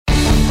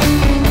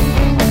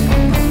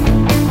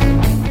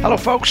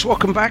Hello folks,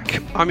 welcome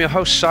back. I'm your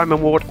host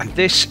Simon Ward and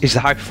this is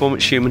the High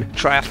Performance Human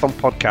Triathlon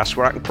Podcast,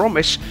 where I can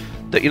promise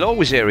that you'll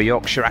always hear a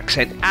Yorkshire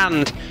accent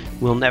and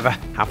we'll never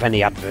have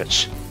any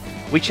adverts.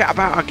 We chat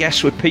about our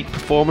guests with peak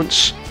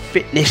performance,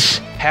 fitness,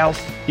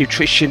 health,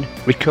 nutrition,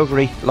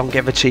 recovery,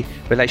 longevity,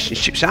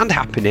 relationships and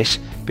happiness,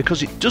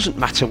 because it doesn't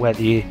matter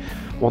whether you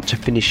want to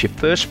finish your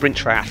first sprint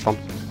triathlon,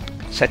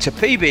 set a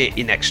PB at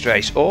your next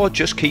race, or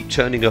just keep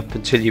turning up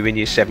until you're in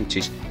your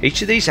 70s.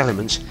 Each of these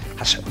elements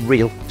has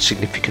real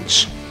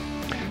significance.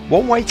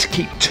 One way to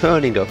keep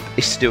turning up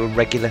is to do a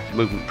regular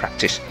movement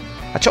practice.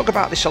 I talk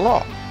about this a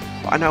lot,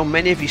 but I know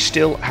many of you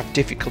still have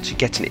difficulty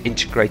getting it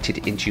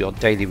integrated into your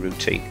daily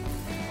routine.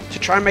 To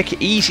try and make it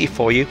easier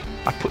for you,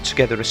 I put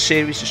together a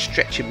series of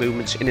stretching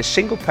movements in a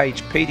single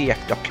page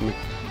PDF document,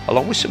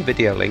 along with some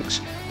video links,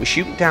 which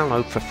you can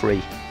download for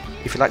free.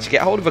 If you'd like to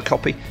get hold of a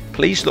copy,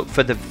 please look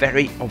for the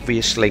very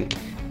obvious link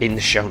in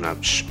the show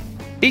notes.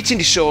 Eating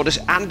disorders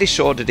and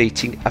disordered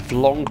eating have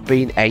long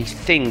been a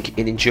thing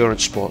in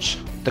endurance sports.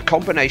 The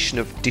combination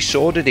of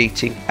disordered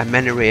eating,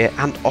 amenorrhea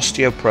and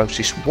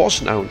osteoporosis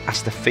was known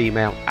as the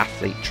female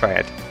athlete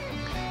triad.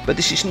 But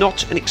this is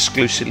not an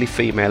exclusively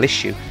female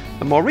issue,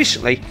 and more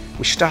recently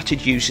we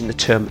started using the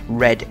term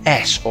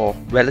RED-S, or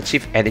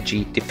Relative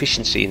Energy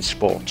Deficiency in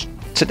sport.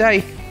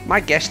 Today my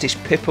guest is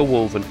Pippa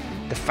Woolven,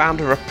 the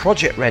founder of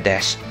Project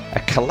RED-S, a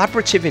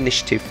collaborative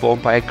initiative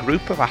formed by a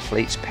group of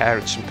athletes,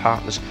 parents and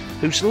partners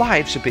whose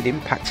lives have been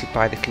impacted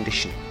by the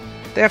condition.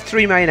 They have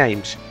three main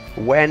aims: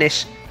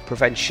 awareness,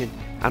 prevention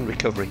and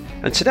recovery.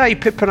 And today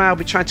Pippa and I will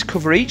be trying to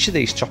cover each of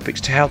these topics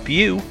to help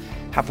you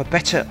have a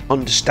better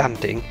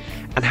understanding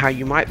and how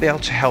you might be able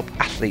to help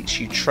athletes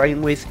you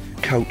train with,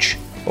 coach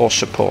or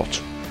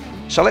support.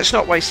 So let's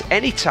not waste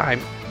any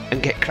time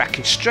and get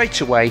cracking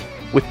straight away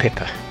with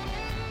Pippa.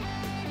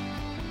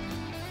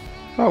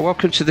 Oh,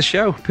 welcome to the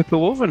show, Pippa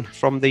Woolven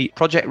from the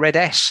Project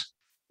RED-S.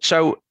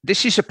 So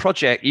this is a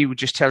project you were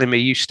just telling me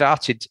you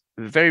started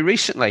very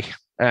recently,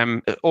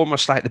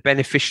 almost like the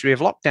beneficiary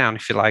of lockdown,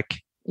 if you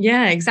like.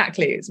 Yeah,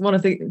 exactly. It's one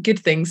of the good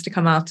things to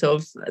come out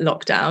of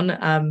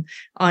lockdown.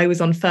 I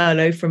was on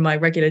furlough from my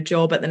regular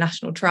job at the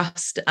National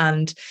Trust,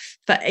 and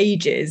for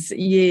ages,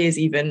 years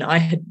even, I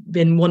had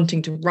been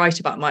wanting to write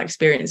about my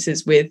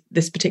experiences with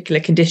this particular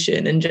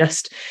condition and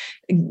just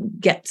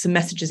get some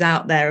messages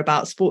out there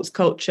about sports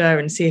culture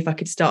and see if I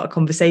could start a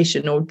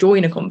conversation or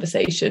join a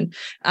conversation,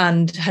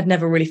 and had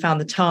never really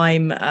found the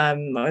time. I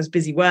was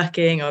busy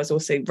working, I was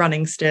also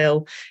running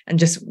still, and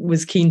just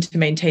was keen to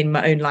maintain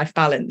my own life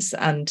balance,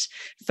 and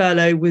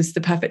furlough was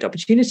the perfect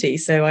opportunity.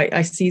 So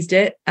I seized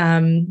it,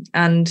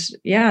 and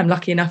yeah, I'm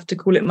lucky enough to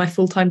call it my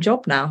full-time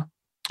job now.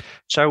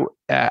 So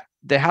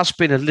there has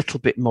been a little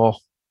bit more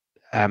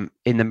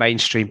in the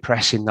mainstream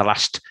press in the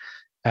last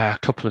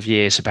couple of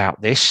years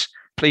about this.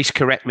 Please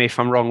correct me if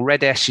I'm wrong.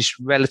 RED-S is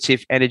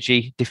Relative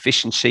Energy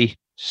Deficiency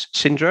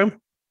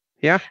Syndrome.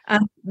 Yeah?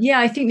 Yeah,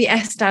 I think the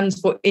S stands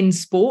for in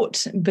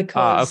sport,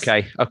 because...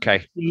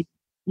 Okay.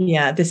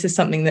 Yeah, this is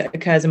something that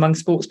occurs among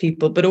sports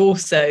people, but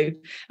also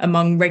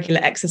among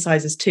regular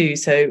exercisers too.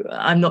 So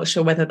I'm not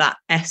sure whether that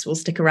S will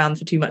stick around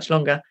for too much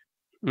longer.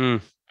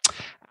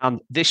 And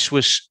this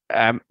was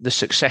the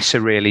successor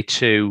really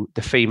to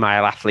the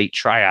female athlete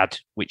triad,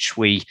 which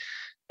we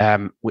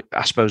came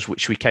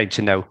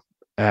to know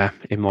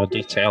in more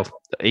detail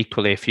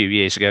equally a few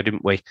years ago,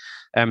 didn't we?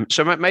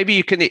 So maybe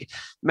you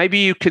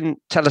can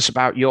tell us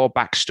about your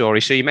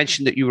backstory. So you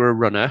mentioned that you were a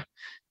runner.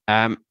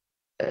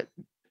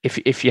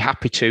 If you're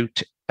happy to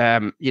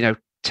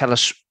tell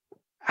us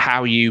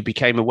how you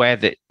became aware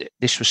that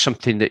this was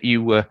something that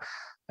you were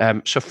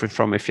suffering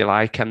from, if you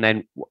like, and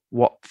then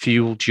what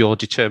fueled your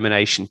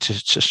determination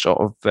to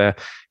sort of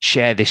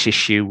share this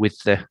issue with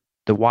the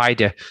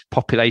wider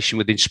population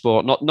within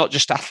sport, not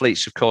just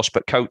athletes, of course,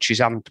 but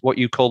coaches and what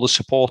you call the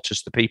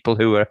supporters, the people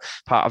who are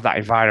part of that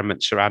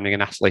environment surrounding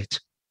an athlete.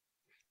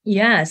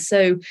 Yeah,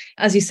 so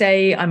as you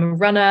say, I'm a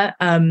runner.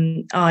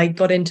 I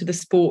got into the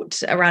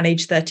sport around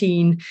age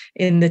 13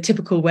 in the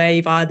typical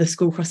way via the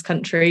school cross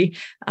country.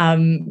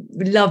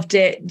 Loved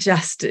it,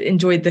 just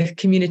enjoyed the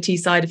community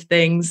side of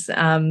things,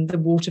 the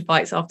water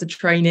fights after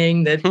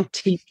training, the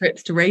team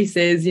trips to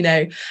races,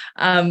 and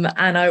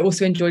I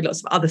also enjoyed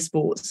lots of other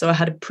sports. So I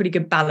had a pretty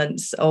good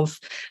balance of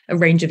a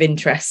range of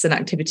interests and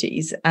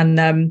activities. And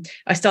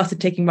I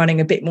started taking running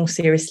a bit more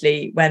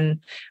seriously when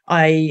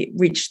I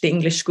reached the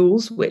English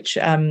schools, which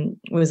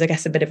was, I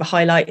guess, a bit of a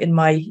highlight in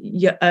my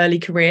early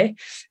career.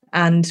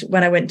 And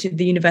when I went to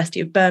the University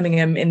of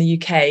Birmingham in the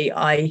UK,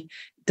 I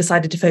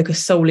decided to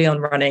focus solely on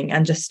running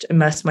and just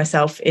immerse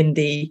myself in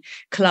the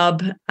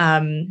club.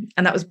 And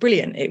that was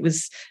brilliant. It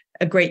was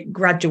a great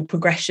gradual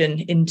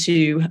progression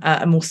into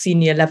a more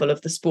senior level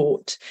of the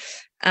sport.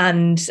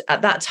 And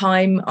at that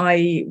time,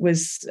 I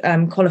was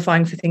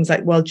qualifying for things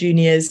like World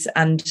Juniors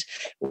and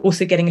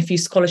also getting a few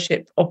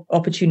scholarship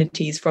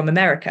opportunities from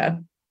America.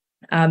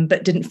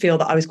 But didn't feel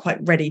that I was quite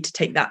ready to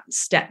take that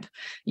step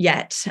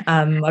yet.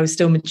 I was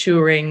still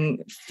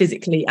maturing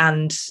physically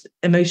and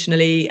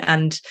emotionally,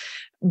 and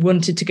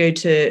wanted to go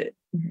to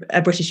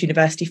a British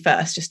university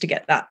first, just to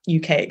get that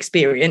UK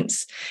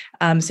experience.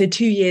 So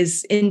 2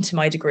 years into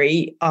my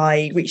degree,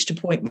 I reached a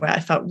point where I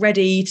felt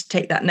ready to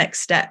take that next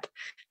step.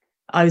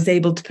 I was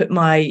able to put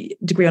my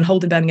degree on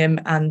hold in Birmingham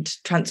and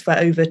transfer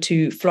over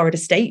to Florida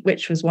State,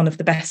 which was one of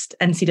the best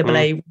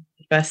NCAA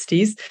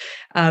universities.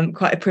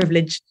 Quite a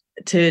privilege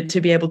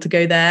to be able to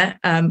go there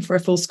for a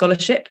full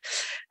scholarship.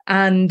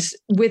 And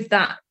with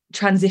that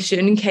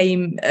transition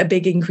came a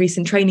big increase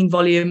in training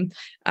volume,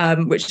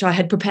 which I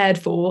had prepared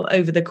for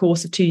over the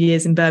course of 2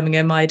 years in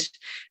Birmingham. I'd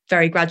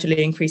very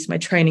gradually increased my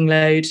training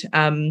load.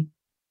 And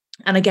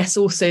I guess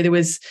also there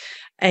was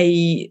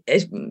a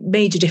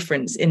major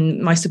difference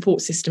in my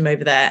support system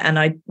over there, and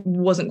I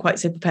wasn't quite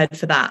so prepared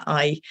for that.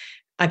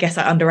 I guess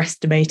I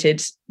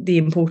underestimated the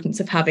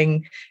importance of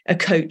having a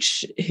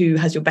coach who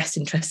has your best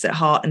interests at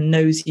heart and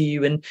knows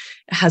you and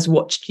has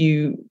watched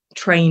you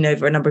train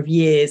over a number of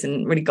years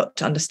and really got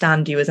to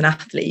understand you as an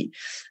athlete.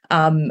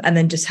 And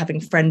then just having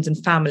friends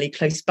and family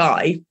close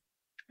by.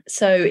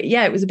 So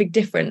yeah, it was a big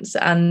difference.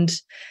 And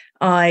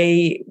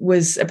I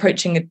was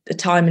approaching a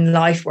time in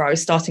life where I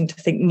was starting to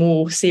think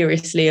more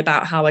seriously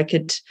about how I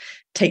could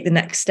take the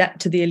next step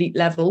to the elite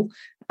level.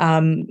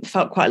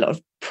 Felt quite a lot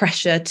of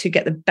pressure to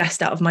get the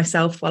best out of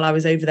myself while I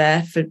was over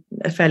there for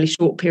a fairly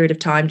short period of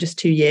time, just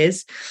 2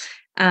 years.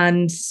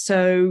 And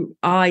so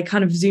I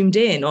kind of zoomed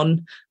in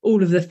on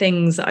all of the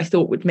things that I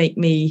thought would make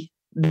me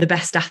the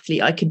best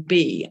athlete I could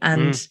be.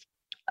 And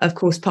of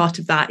course, part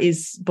of that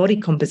is body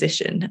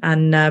composition.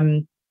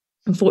 And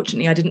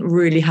unfortunately, I didn't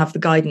really have the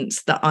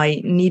guidance that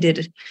I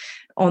needed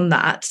on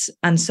that.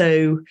 And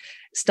so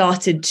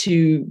started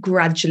to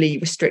gradually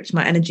restrict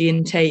my energy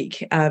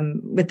intake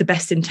with the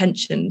best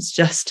intentions,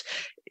 just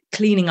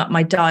cleaning up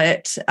my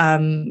diet.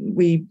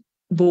 We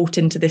bought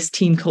into this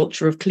team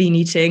culture of clean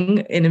eating,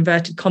 in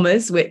inverted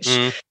commas, which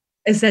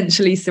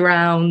essentially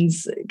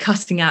surrounds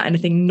cutting out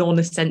anything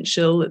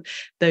non-essential,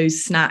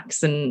 those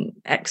snacks and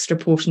extra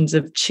portions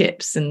of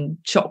chips and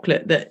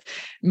chocolate that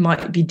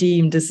might be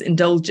deemed as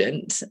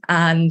indulgent.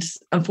 And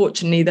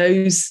unfortunately,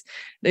 those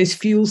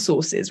fuel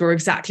sources were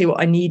exactly what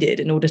I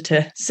needed in order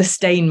to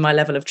sustain my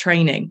level of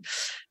training.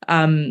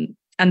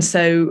 And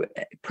so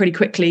pretty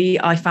quickly,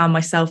 I found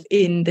myself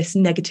in this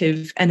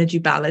negative energy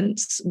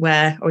balance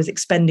where I was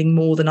expending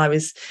more than I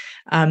was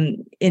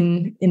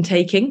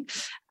intaking,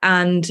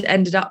 and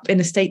ended up in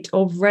a state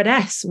of red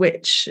S,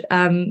 which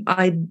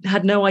I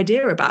had no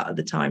idea about at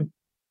the time.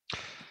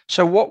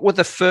 So what were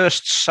the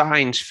first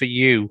signs for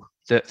you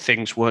that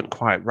things weren't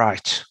quite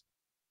right?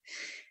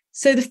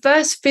 So the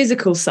first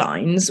physical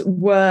signs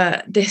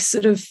were this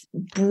sort of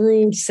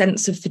broad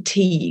sense of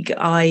fatigue.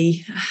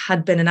 I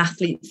had been an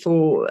athlete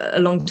for a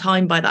long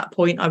time by that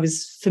point. I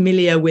was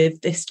familiar with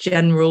this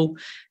general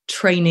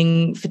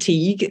training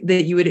fatigue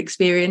that you would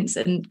experience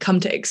and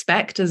come to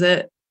expect as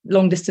a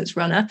long distance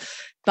runner.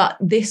 But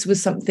this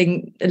was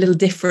something a little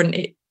different.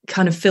 It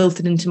kind of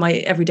filtered into my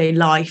everyday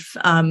life.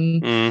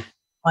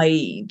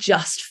 I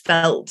just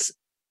felt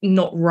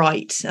not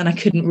right, and I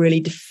couldn't really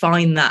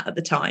define that at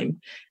the time.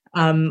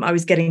 I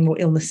was getting more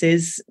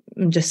illnesses,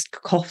 just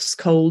coughs,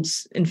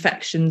 colds,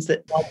 infections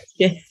that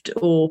shift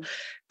or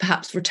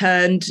perhaps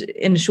returned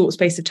in a short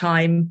space of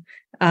time.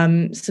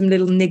 Some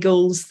little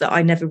niggles that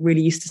I never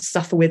really used to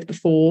suffer with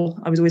before.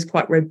 I was always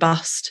quite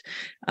robust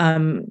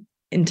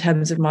in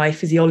terms of my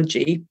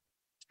physiology.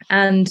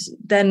 And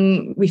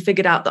then we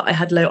figured out that I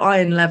had low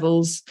iron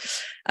levels.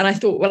 And I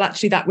thought, well,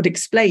 actually, that would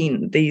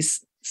explain these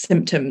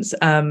symptoms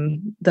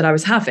that I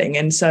was having.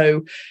 And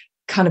so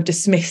kind of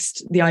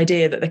dismissed the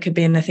idea that there could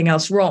be anything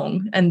else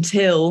wrong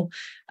until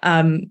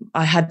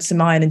I had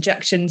some iron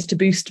injections to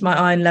boost my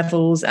iron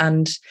levels,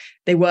 and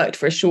they worked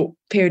for a short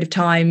period of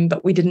time,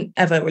 but we didn't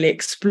ever really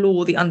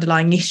explore the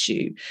underlying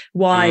issue.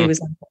 Why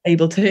was I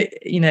able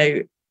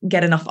to,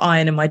 get enough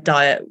iron in my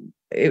diet?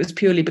 It was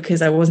purely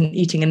because I wasn't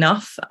eating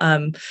enough.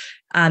 And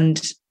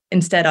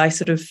instead I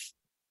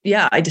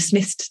I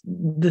dismissed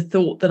the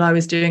thought that I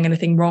was doing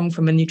anything wrong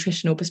from a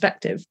nutritional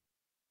perspective.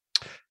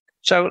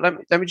 So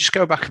let me just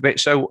go back a bit.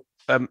 So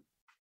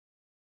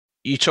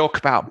you talk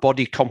about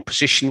body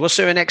composition. Was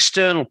there an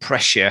external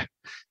pressure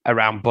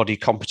around body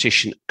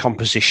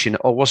composition,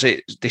 or was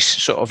it this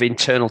sort of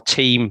internal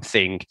team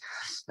thing?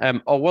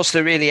 Or was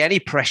there really any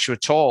pressure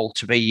at all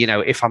to be,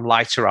 if I'm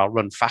lighter, I'll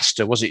run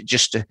faster? Was it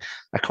just a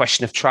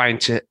question of trying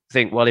to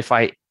think, well, if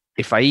I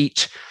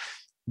eat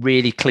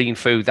really clean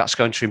food, that's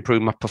going to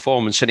improve my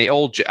performance? And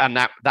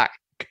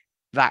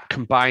that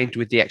combined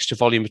with the extra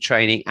volume of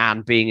training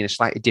and being in a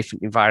slightly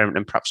different environment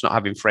and perhaps not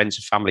having friends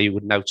and family who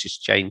would notice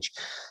change,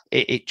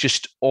 it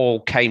just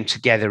all came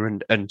together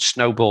and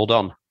snowballed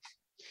on.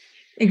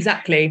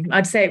 Exactly.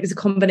 I'd say it was a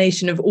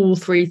combination of all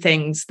three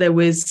things. There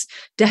was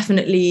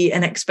definitely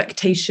an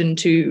expectation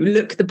to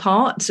look the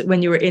part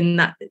when you were in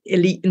that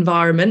elite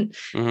environment.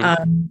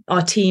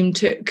 Our team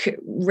took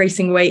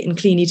racing weight and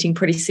clean eating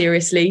pretty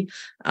seriously.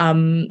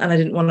 And I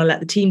didn't want to let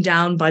the team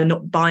down by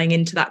not buying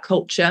into that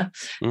culture.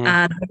 And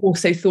I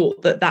also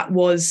thought that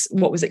was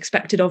what was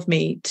expected of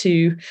me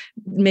to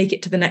make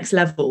it to the next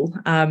level.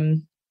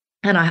 And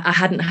I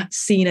hadn't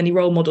seen any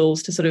role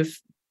models to sort of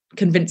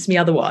convince me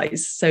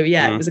otherwise. So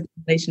yeah, it was a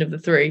combination of the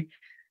three.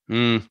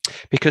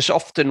 Because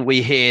often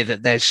we hear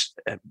that there's,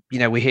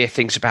 we hear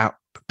things about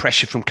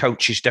pressure from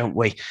coaches, don't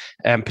we?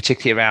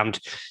 Particularly around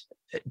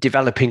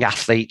developing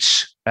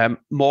athletes.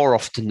 More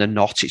often than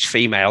not, it's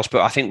females.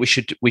 But I think we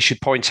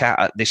should point out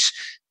at this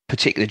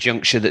particular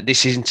juncture that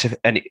this isn't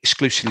an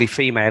exclusively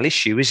female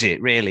issue, is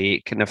it? Really,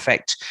 it can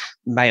affect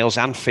males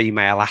and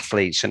female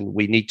athletes, and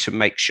we need to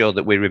make sure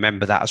that we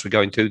remember that as we're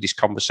going through this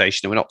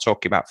conversation. And we're not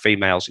talking about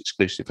females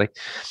exclusively.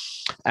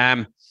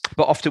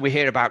 But often we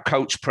hear about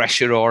coach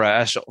pressure or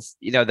sort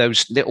of,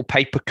 those little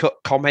paper cut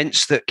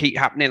comments that keep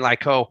happening,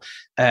 like, your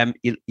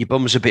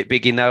bum's a bit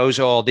big in those,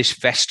 or this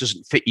vest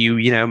doesn't fit you.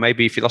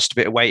 Maybe if you lost a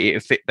bit of weight, it'll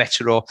fit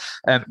better. Or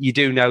you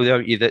do know,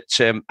 don't you,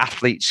 that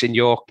athletes in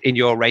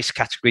your race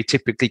category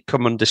typically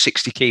come under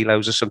 60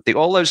 kilos or something.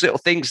 All those little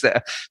things that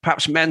are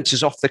perhaps meant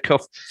as off the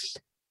cuff,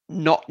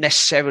 not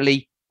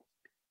necessarily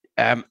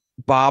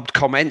barbed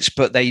comments,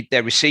 but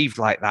they're received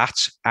like that,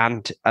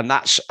 and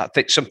that's, I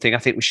think, something I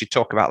think we should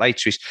talk about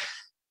later, is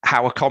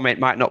how a comment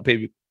might not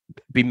be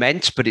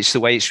meant, but it's the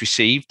way it's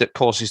received that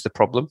causes the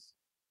problem.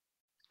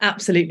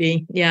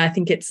 Absolutely. Yeah, I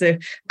think it's a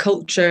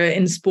culture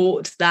in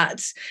sport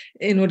that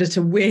in order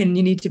to win,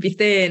 you need to be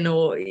thin,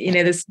 or,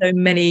 there's so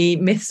many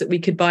myths that we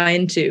could buy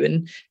into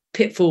and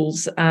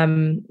pitfalls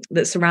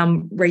that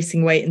surround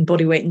racing weight and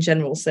body weight in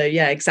general. So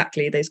yeah,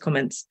 exactly those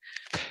comments.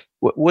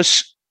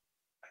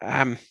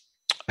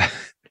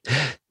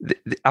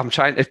 I'm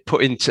trying to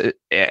put into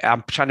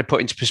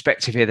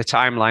perspective here the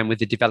timeline with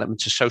the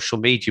development of social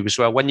media as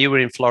well. When you were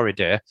in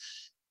Florida,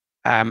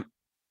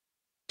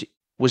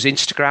 was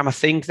Instagram a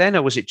thing then,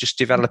 or was it just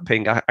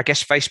developing? I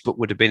guess Facebook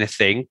would have been a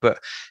thing, but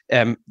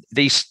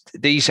these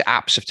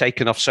apps have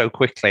taken off so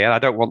quickly, and I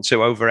don't want to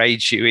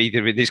overage you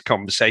either in this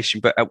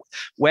conversation, but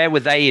where were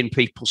they in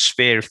people's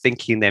sphere of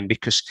thinking then?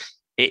 Because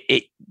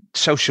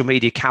social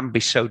media can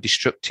be so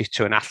destructive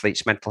to an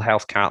athlete's mental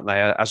health, can't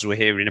they? As we're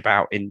hearing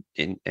about in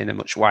a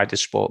much wider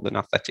sport than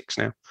athletics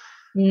now.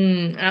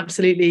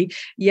 Absolutely.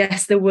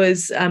 Yes, there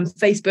was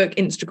Facebook,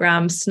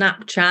 Instagram,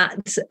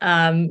 Snapchat,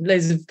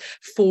 loads of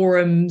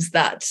forums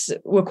that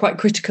were quite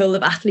critical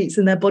of athletes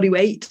and their body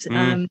weight.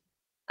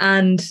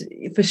 And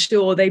for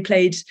sure, they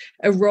played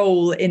a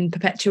role in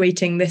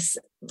perpetuating this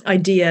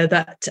idea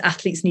that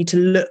athletes need to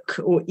look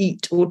or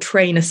eat or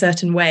train a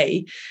certain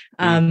way.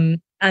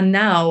 And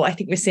now I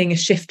think we're seeing a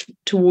shift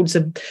towards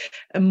a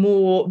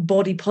more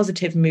body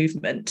positive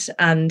movement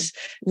and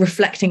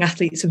reflecting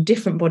athletes of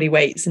different body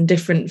weights and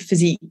different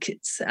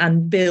physiques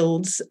and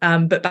builds.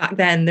 But back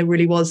then there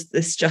really was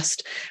this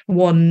just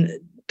one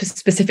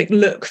specific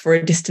look for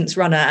a distance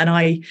runner, and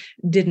I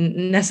didn't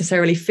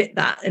necessarily fit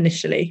that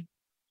initially.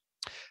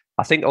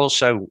 I think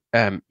also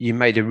you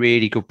made a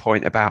really good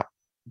point about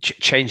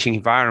changing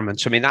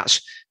environments. I mean,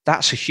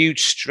 that's a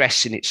huge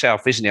stress in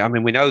itself, isn't it? I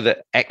mean, we know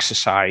that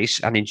exercise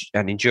and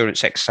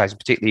endurance exercise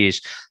particularly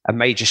is a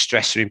major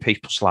stressor in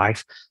people's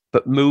life,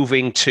 but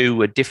moving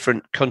to a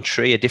different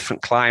country, a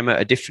different climate,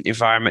 a different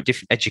environment,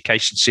 different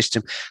education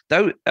system,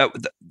 those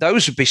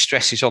would be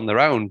stresses on their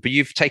own, but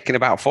you've taken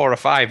about 4 or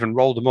 5 and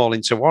rolled them all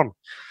into one.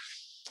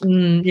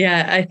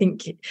 Yeah, I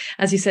think,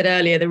 as you said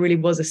earlier, there really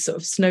was a sort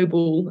of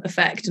snowball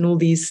effect, and all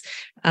these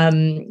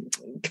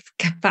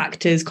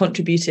factors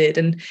contributed.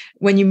 And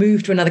when you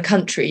move to another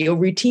country, your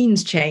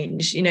routines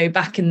change.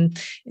 Back in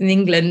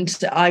England,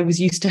 I was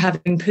used to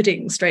having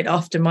pudding straight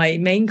after my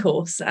main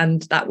course,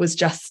 and that was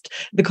just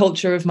the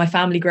culture of my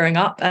family growing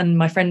up and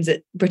my friends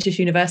at British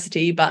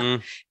University. But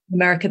in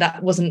America,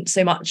 that wasn't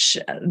so much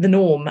the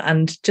norm,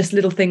 and just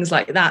little things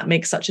like that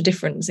make such a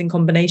difference in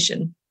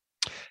combination.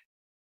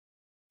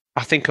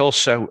 I think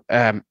also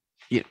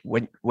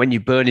when you're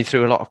burning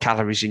through a lot of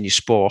calories in your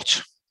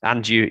sport,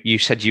 and you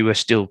said you were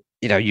still,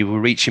 you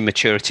were reaching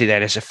maturity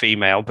then as a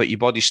female, but your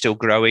body's still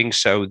growing,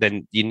 so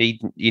then you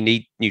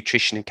need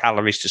nutrition and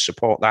calories to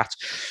support that.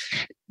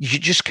 You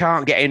just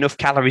can't get enough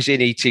calories in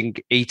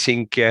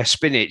eating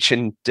spinach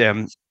and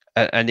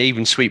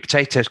even sweet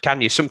potatoes,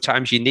 can you?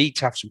 Sometimes you need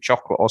to have some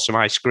chocolate or some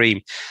ice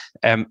cream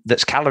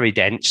that's calorie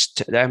dense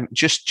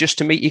just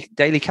to meet your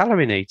daily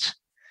calorie needs.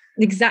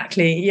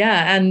 Exactly.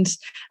 Yeah. And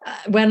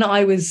when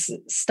I was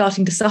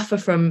starting to suffer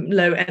from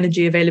low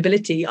energy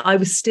availability, I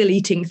was still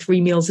eating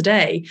 3 meals a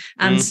day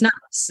and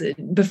snacks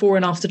before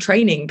and after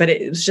training. But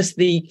it was just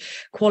the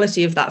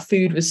quality of that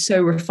food was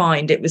so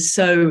refined. It was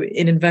so,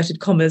 in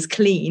inverted commas,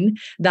 clean,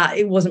 that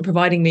it wasn't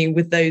providing me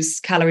with those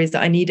calories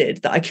that I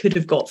needed, that I could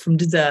have got from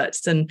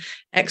desserts and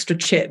extra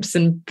chips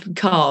and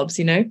carbs,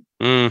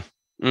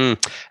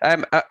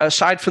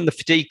 Aside from the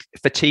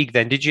fatigue,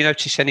 then, did you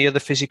notice any other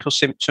physical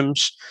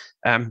symptoms?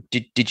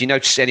 Did you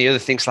notice any other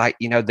things, like,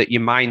 that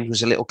your mind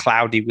was a little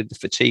cloudy with the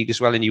fatigue as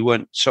well, and you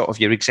weren't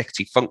your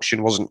executive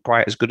function wasn't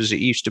quite as good as it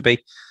used to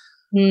be?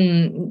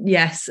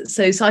 Yes.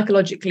 So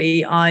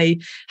psychologically, I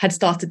had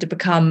started to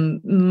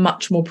become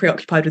much more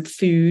preoccupied with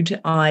food.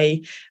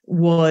 I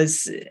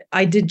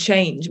did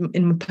change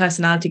in my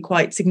personality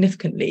quite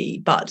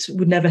significantly, but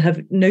would never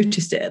have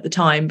noticed it at the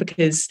time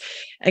because,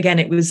 again,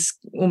 it was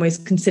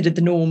almost considered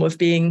the norm of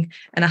being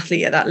an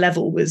athlete at that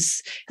level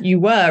was you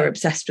were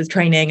obsessed with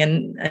training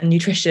and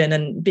nutrition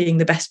and being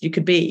the best you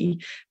could be.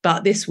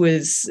 But this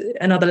was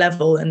another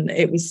level, and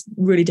it was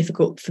really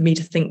difficult for me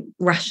to think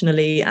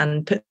rationally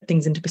and put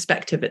things into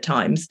perspective at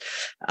times.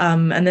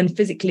 And then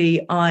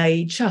physically,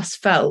 I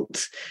just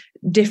felt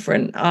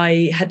different.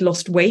 I had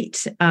lost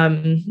weight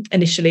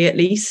initially, at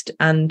least,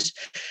 and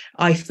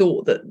I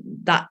thought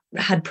that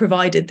had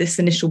provided this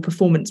initial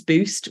performance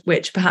boost,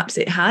 which perhaps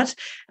it had.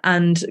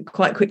 And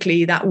quite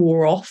quickly that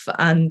wore off,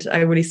 and I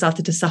really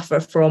started to suffer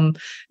from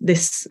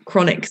this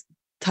chronic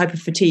type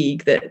of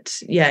fatigue that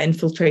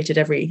infiltrated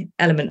every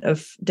element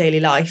of daily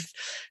life,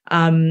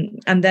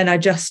 and then I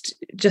just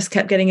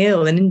kept getting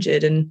ill and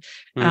injured, and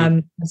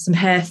some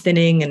hair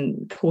thinning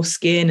and poor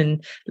skin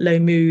and low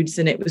moods,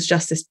 and it was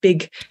just this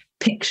big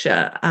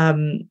picture,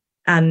 and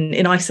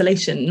in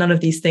isolation none of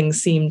these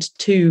things seemed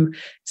too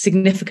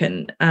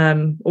significant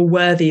or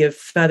worthy of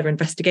further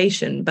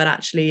investigation. But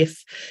actually,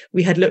 if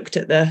we had looked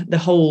at the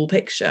whole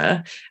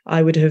picture,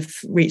 I would have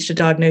reached a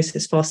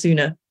diagnosis far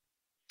sooner.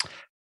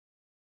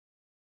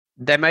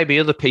 There may be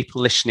other people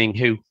listening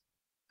who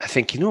are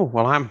thinking, oh,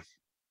 well, I'm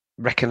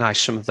recognise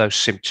some of those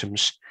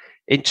symptoms.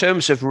 In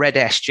terms of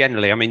RED-S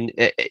generally, I mean,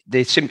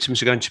 the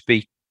symptoms are going to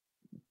be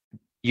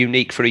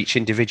unique for each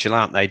individual,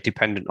 aren't they?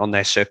 Dependent on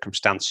their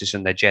circumstances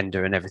and their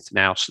gender and everything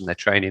else and their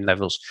training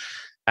levels.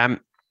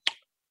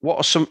 What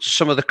are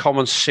some of the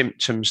common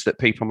symptoms that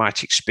people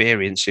might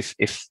experience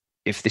if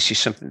this is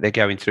something they're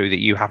going through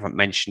that you haven't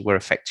mentioned were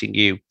affecting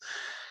you,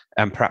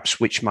 and perhaps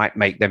which might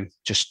make them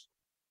just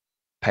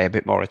pay a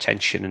bit more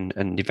attention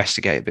and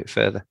investigate a bit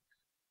further?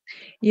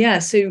 Yeah,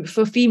 so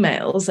for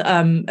females,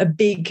 a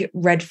big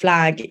red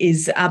flag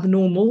is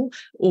abnormal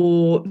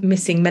or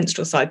missing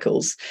menstrual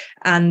cycles.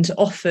 And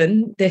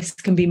often this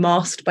can be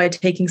masked by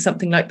taking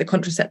something like the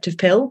contraceptive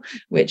pill,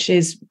 which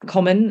is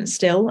common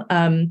still.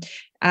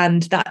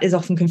 And that is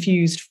often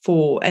confused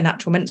for a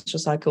natural menstrual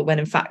cycle when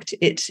in fact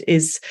it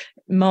is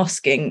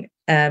masking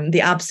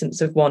the absence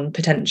of one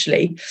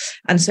potentially.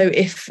 And so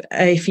if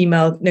a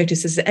female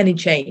notices any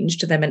change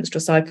to their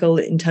menstrual cycle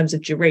in terms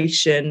of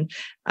duration,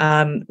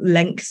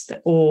 length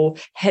or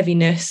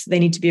heaviness, they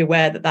need to be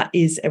aware that that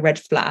is a red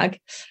flag.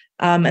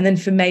 And then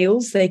for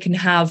males, they can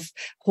have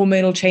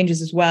hormonal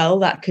changes as well.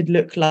 That could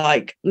look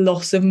like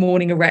loss of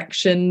morning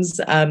erections,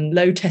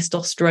 low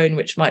testosterone,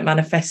 which might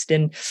manifest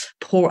in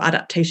poor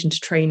adaptation to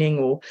training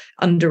or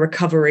under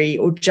recovery,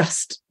 or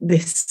just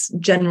this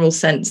general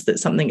sense that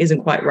something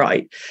isn't quite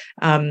right.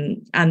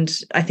 And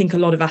I think a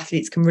lot of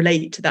athletes can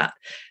relate to that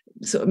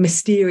sort of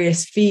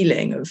mysterious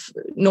feeling of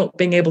not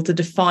being able to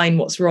define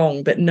what's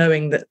wrong, but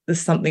knowing that there's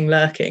something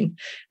lurking.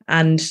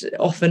 And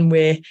often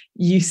we're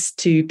used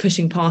to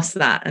pushing past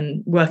that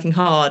and working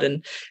hard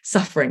and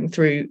suffering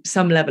through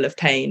some level of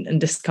pain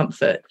and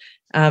discomfort.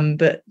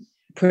 But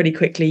pretty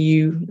quickly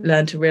you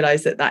learn to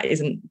realize that that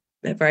isn't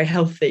very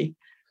healthy.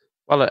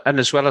 Well, and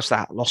as well as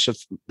that loss of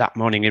that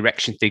morning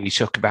erection thing you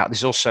talk about,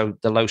 there's also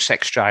the low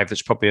sex drive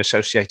that's probably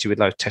associated with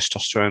low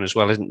testosterone as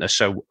well, isn't there?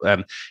 So,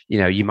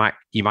 you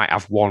might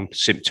have one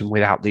symptom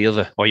without the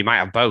other, or you might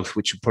have both,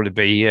 which would probably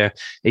be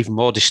even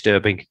more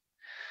disturbing.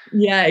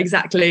 Yeah,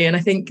 exactly. And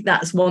I think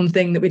that's one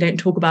thing that we don't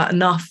talk about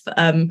enough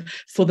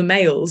for the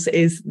males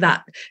is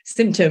that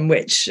symptom,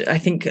 which I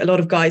think a lot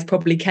of guys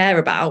probably care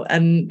about.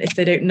 And if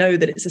they don't know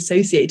that it's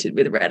associated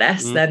with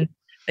RED-S, then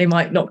they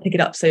might not pick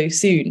it up so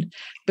soon.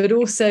 But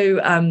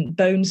also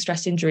bone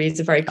stress injuries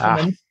are very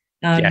common.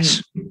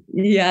 Yes.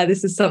 Yeah,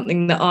 this is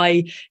something that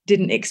I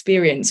didn't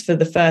experience for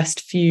the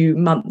first few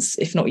months,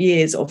 if not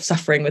years, of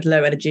suffering with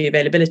low energy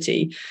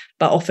availability.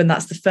 But often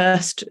that's the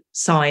first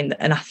sign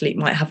that an athlete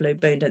might have low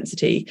bone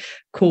density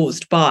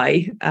caused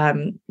by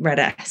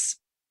RED-S.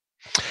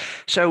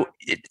 So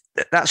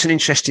that's an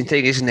interesting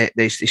thing, isn't it?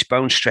 There's this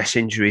bone stress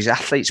injuries.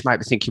 Athletes might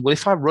be thinking, well,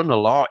 if I run a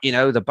lot,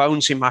 the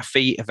bones in my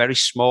feet are very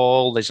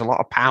small. There's a lot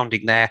of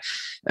pounding there.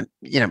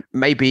 And,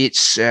 maybe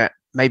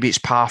it's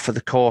par for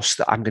the course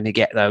that I'm going to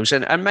get those.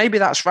 And maybe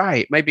that's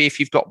right. Maybe if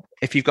you've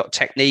got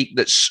technique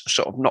that's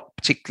sort of not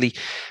particularly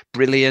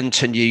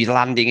brilliant and you're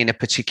landing in a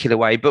particular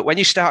way. But when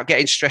you start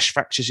getting stress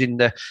fractures in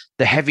the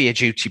heavier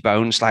duty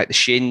bones like the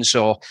shins,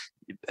 or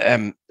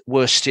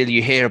worse still,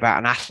 you hear about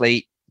an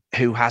athlete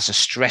who has a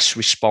stress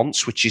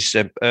response, which is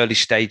an early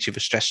stage of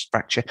a stress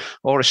fracture,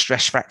 or a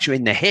stress fracture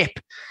in the hip,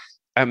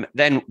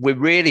 then we're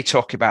really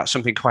talking about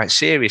something quite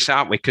serious,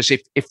 aren't we? Because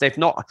if they've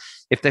not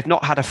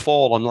had a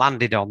fall and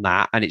landed on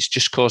that, and it's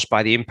just caused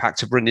by the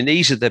impact of running,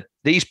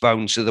 these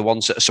bones are the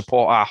ones that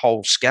support our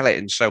whole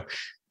skeleton. So,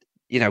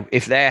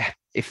 if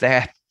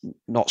they're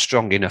not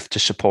strong enough to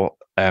support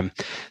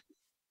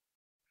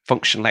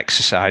functional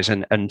exercise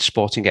and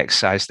sporting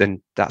exercise, then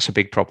that's a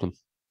big problem.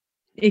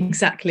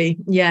 Exactly.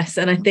 Yes.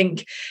 And I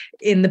think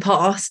in the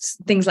past,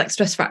 things like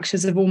stress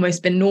fractures have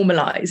almost been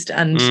normalized,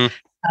 and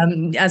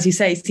as you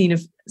say,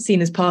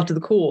 seen as part of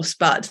the course,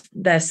 but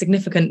there's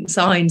significant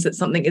signs that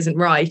something isn't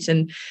right.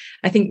 And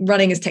I think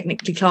running is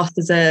technically classed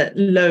as a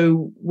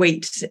low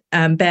weight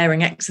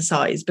bearing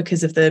exercise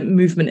because of the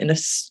movement in a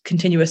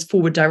continuous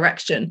forward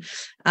direction.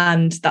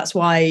 And that's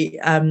why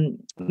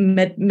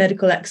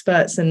medical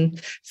experts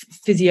and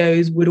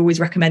physios would always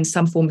recommend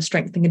some form of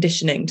strength and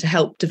conditioning to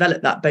help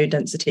develop that bone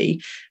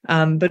density.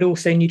 But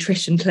also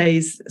nutrition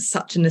plays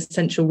such an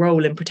essential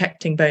role in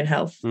protecting bone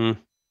health.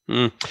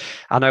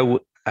 I know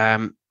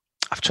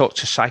I've talked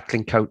to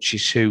cycling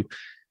coaches who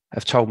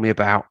have told me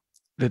about,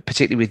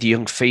 particularly with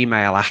young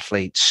female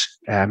athletes,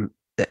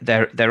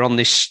 they're on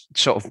this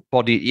sort of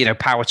body,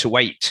 power to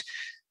weight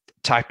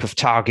type of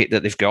target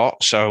that they've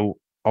got. So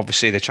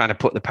obviously they're trying to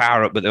put the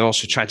power up, but they're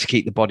also trying to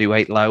keep the body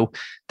weight low.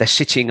 They're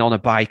sitting on a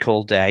bike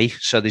all day,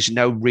 so there's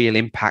no real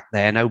impact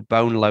there, no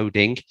bone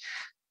loading,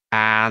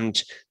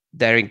 and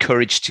they're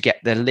encouraged to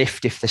get the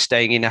lift if they're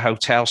staying in a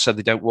hotel so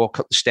they don't walk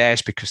up the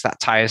stairs because that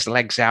tires the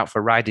legs out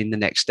for riding the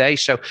next day.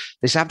 So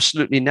there's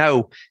absolutely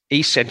no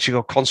eccentric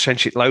or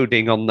concentric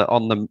loading on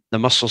the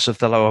muscles of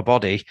the lower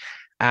body.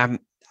 And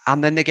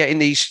then they're getting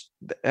these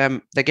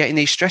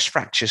stress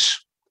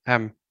fractures.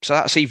 So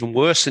that's even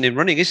worse than in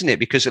running, isn't it?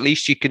 Because at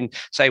least you can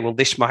say, well,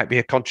 this might be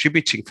a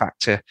contributing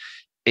factor.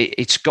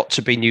 It's got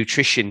to be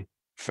nutrition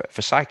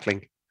for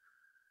cycling.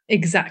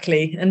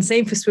 Exactly. And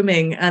same for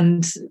swimming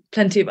and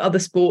plenty of other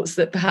sports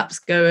that perhaps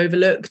go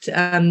overlooked.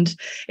 And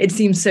it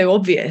seems so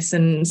obvious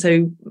and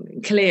so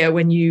clear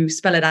when you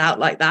spell it out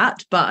like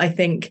that. But I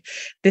think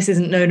this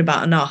isn't known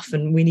about enough,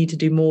 and we need to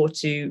do more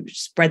to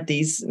spread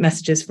these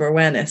messages for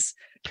awareness.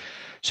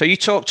 So you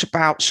talked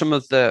about some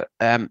of the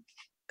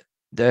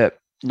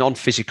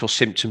non-physical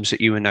symptoms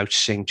that you were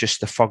noticing, just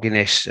the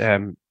fogginess,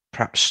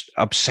 perhaps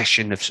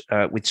obsession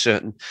with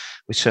certain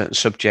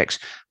subjects.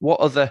 What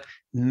other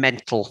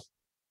mental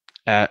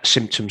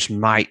symptoms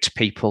might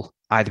people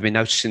either be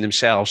noticing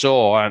themselves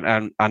or,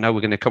 and I know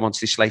we're going to come on to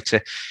this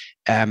later,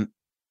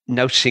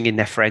 noticing in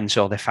their friends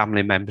or their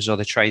family members or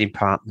their training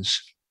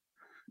partners?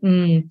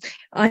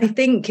 I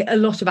think a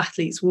lot of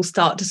athletes will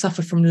start to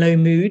suffer from low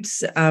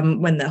moods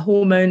when their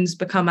hormones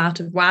become out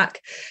of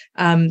whack,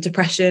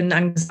 depression,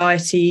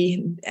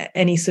 anxiety,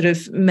 any sort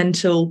of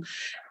mental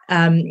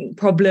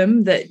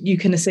problem that you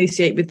can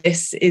associate with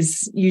this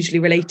is usually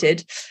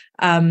related.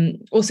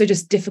 Also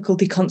just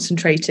difficulty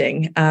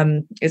concentrating.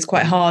 It's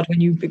quite hard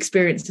when you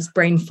experience this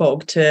brain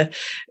fog to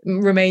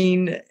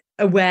remain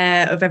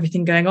aware of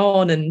everything going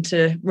on and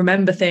to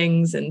remember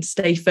things and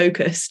stay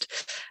focused.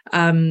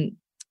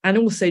 And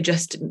also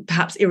just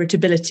perhaps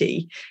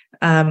irritability.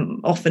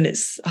 Often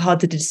it's hard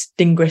to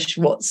distinguish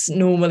what's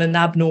normal and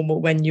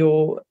abnormal when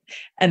you're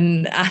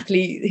an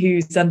athlete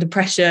who's under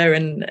pressure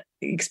and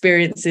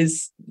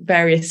experiences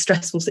various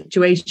stressful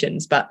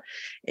situations. But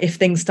if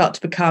things start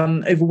to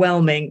become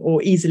overwhelming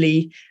or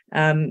easily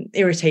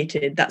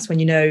irritated, that's when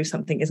you know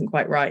something isn't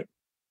quite right.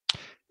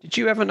 Did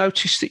you ever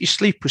notice that your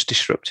sleep was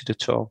disrupted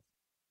at all?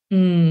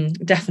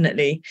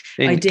 Definitely.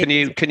 I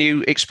did. Can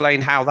you explain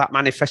how that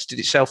manifested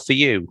itself for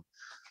you?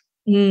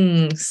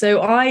 So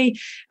I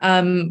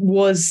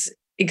was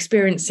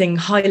experiencing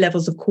high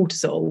levels of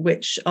cortisol,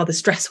 which are the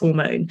stress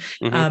hormone.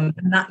 And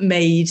that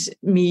made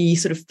me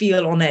sort of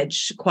feel on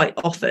edge quite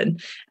often.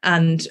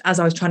 And as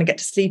I was trying to get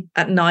to sleep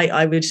at night,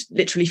 I would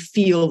literally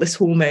feel this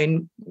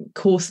hormone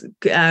course,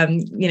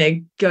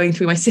 going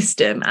through my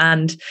system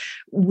and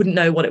wouldn't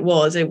know what it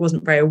was. I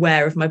wasn't very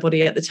aware of my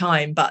body at the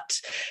time, but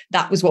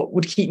that was what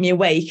would keep me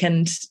awake.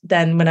 And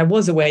then when I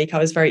was awake, I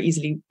was very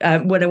easily,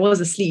 when I was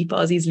asleep, I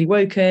was easily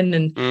woken.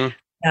 And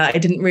I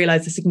didn't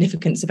realize the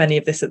significance of any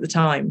of this at the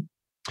time.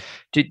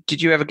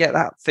 Did you ever get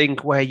that thing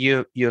where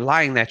you're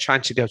lying there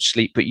trying to go to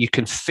sleep, but you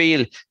can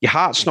feel your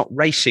heart's not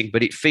racing,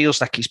 but it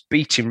feels like it's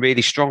beating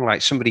really strong,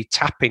 like somebody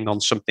tapping on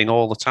something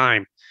all the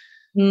time?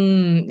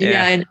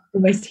 Yeah, and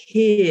almost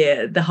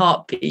hear the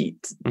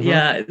heartbeat.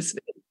 Yeah,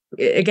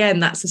 again,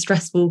 that's a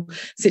stressful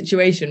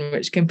situation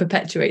which can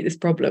perpetuate this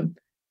problem.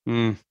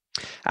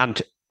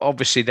 And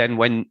obviously, then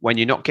when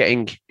you're not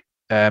getting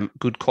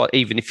good quality,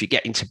 even if you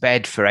get into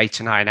bed for 8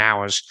 to 9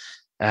 hours.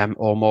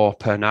 Or more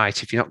per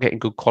night, if you're not getting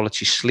good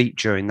quality sleep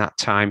during that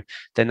time,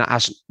 then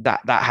that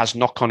has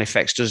knock-on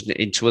effects, doesn't it,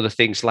 into other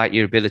things like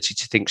your ability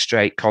to think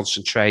straight,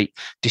 concentrate,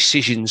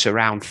 decisions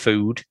around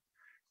food.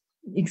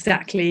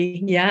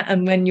 Exactly. Yeah.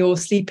 And when you're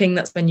sleeping,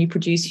 that's when you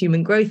produce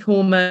human growth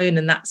hormone,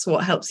 and that's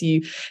what helps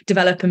you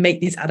develop and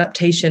make these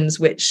adaptations,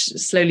 which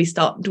slowly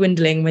start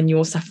dwindling when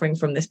you're suffering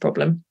from this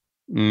problem.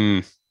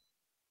 Did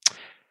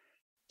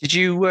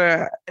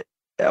you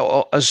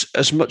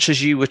as much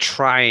as you were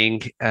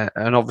trying,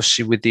 and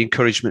obviously with the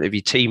encouragement of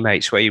your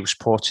teammates where you were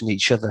supporting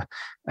each other,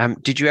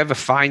 did you ever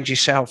find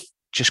yourself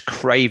just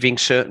craving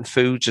certain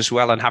foods as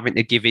well and having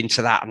to give in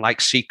to that and like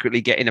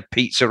secretly getting a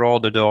pizza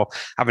ordered or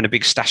having a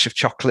big stash of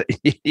chocolate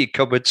in your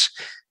cupboards?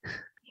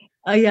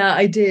 Yeah,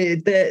 I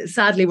did. There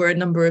sadly were a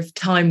number of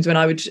times when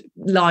I would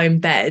lie in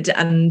bed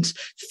and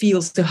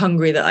feel so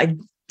hungry that I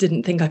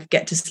didn't think I could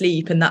get to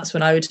sleep. And that's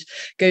when I would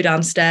go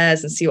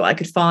downstairs and see what I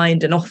could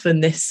find. And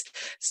often this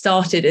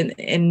started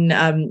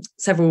in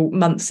several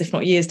months, if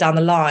not years down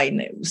the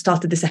line. It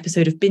started this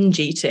episode of binge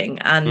eating.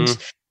 And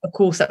of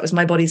course, that was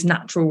my body's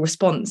natural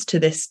response to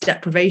this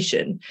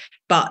deprivation.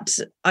 But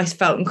I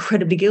felt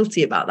incredibly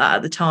guilty about that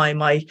at the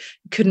time. I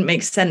couldn't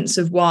make sense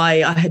of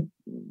why I had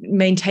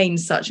maintained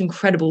such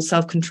incredible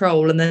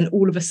self-control. And then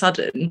all of a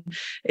sudden,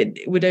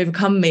 it would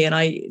overcome me. And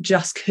I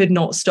just could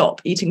not stop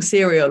eating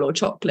cereal or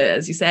chocolate,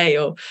 as you say.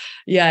 Or,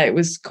 yeah, it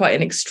was quite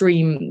an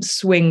extreme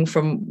swing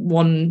from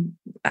one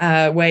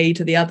way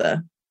to the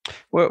other.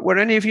 Were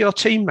any of your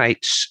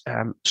teammates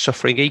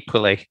suffering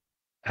equally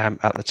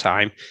at the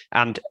time?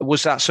 And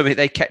was that something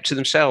they kept to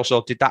themselves,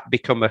 or did that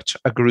become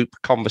a group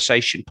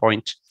conversation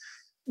point?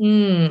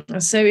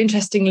 So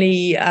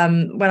interestingly,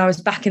 when I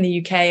was back in the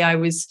UK, I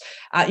was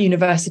at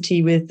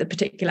university with a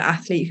particular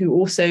athlete who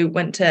also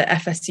went to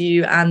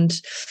FSU,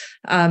 and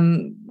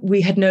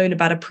we had known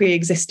about a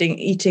pre-existing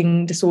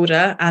eating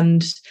disorder,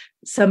 and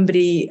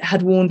somebody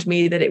had warned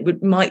me that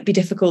it might be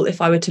difficult if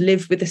I were to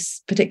live with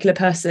this particular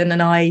person,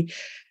 and I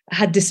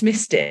had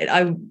dismissed it.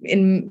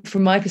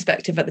 From my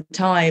perspective at the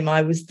time,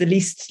 I was the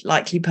least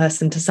likely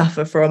person to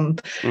suffer from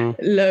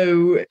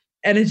low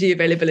energy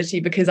availability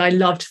because I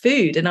loved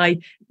food and I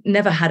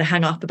never had a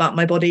hang up about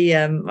my body.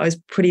 I was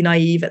pretty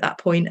naive at that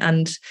point,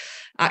 and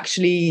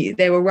actually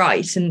they were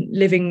right. And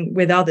living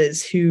with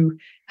others who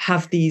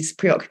have these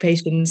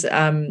preoccupations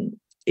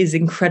is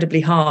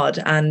incredibly hard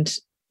and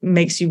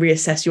makes you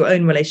reassess your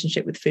own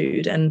relationship with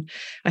food. And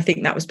I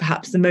think that was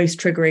perhaps the most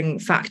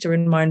triggering factor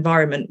in my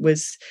environment,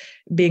 was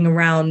being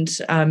around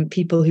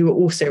people who were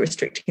also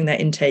restricting their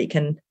intake.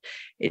 And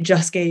it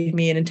just gave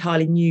me an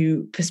entirely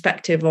new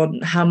perspective on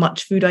how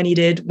much food I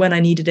needed, when I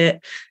needed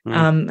it.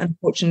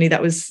 Unfortunately,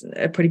 that was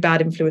a pretty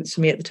bad influence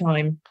for me at the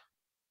time.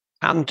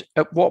 And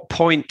at what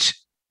point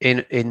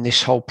in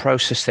this whole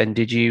process then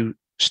did you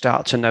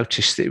start to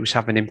notice that it was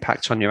having an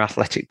impact on your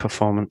athletic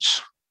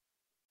performance?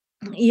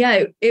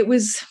 Yeah, it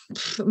was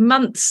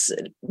months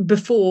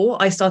before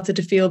I started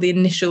to feel the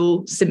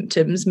initial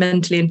symptoms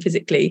mentally and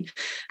physically.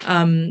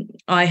 I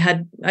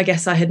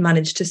guess I had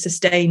managed to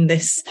sustain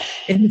this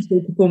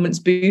initial performance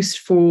boost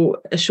for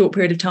a short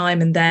period of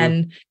time. And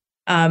then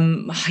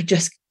I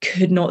just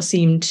could not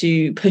seem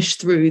to push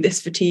through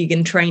this fatigue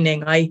in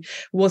training. I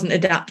wasn't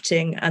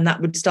adapting, and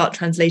that would start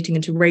translating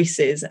into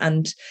races.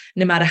 And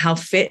no matter how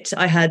fit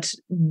I had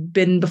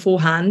been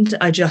beforehand,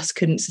 I just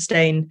couldn't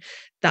sustain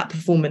that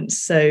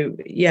performance. So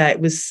yeah, it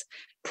was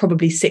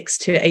probably 6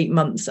 to 8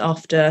 months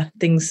after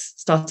things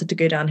started to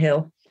go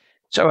downhill.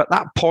 So at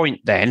that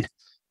point then,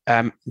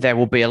 there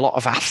will be a lot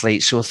of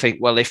athletes who will think,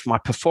 well, if my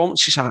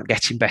performances aren't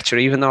getting better,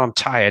 even though I'm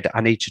tired,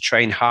 I need to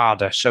train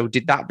harder. So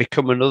did that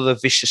become another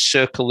vicious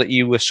circle that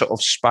you were sort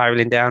of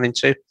spiraling down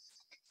into?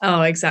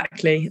 Oh,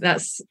 exactly.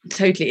 That's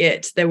totally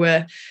it. There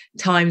were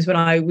times when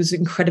I was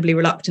incredibly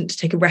reluctant to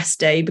take a rest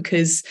day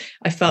because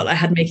I felt I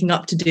had making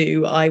up to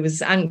do. I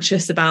was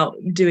anxious about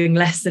doing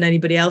less than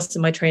anybody else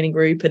in my training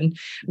group, and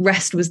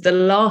rest was the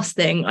last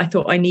thing I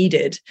thought I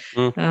needed.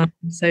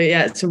 So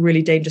yeah, it's a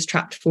really dangerous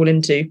trap to fall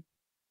into.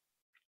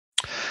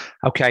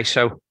 Okay,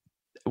 so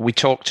we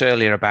talked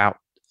earlier about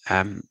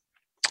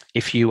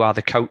if you are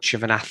the coach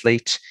of an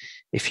athlete,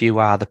 if you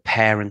are the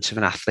parent of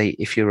an athlete,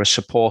 if you're a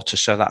supporter,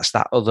 so that's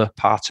that other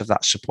part of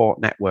that support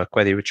network,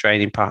 whether you're a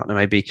training partner,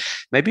 maybe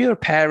you're a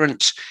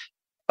parent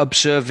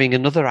observing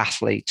another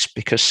athlete,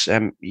 because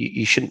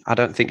you shouldn't, I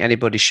don't think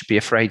anybody should be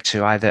afraid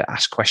to either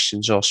ask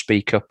questions or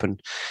speak up. And,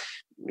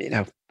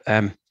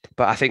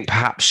 but I think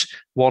perhaps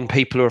one,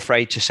 people are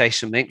afraid to say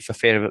something for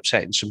fear of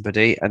upsetting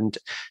somebody. And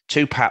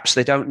two, perhaps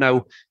they don't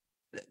know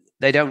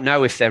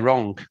if they're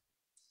wrong.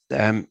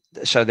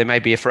 So they may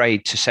be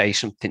afraid to say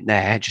something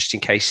there just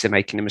in case they're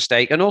making a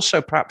mistake. And also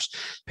perhaps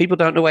people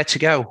don't know where to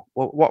go.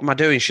 What am I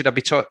doing? Should I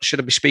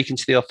be speaking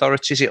to the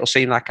authorities? It'll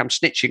seem like I'm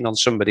snitching on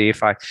somebody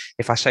if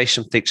I say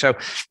something. So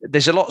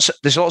there's lots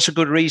of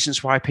good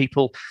reasons why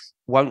people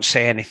won't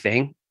say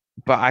anything.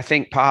 But I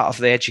think part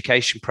of the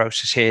education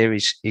process here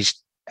is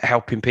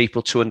helping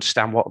people to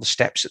understand what are the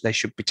steps that they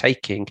should be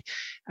taking,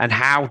 and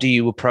how do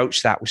you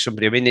approach that with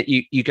somebody. I mean,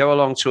 you go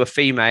along to a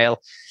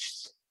female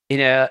in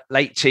her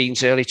late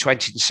teens, early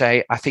 20s and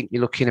say, I think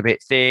you're looking a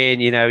bit thin,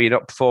 you're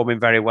not performing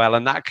very well.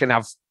 And that can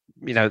have,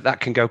 that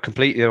can go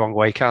completely the wrong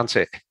way, can't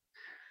it?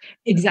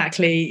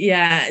 Exactly.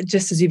 Yeah.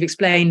 Just as you've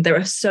explained, there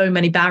are so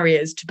many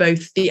barriers to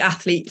both the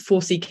athlete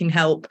for seeking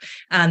help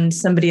and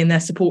somebody in their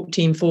support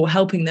team for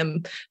helping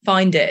them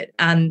find it.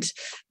 And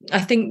I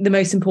think the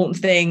most important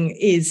thing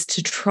is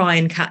to try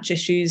and catch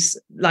issues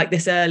like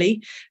this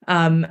early,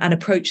 and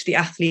approach the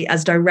athlete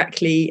as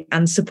directly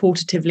and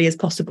supportively as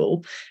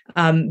possible.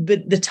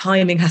 But the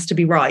timing has to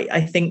be right.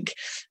 I think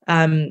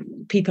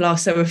people are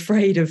so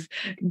afraid of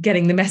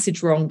getting the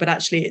message wrong, but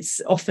actually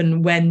it's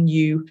often when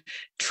you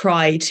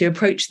try to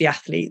approach the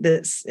athlete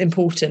that's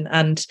important.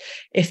 And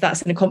if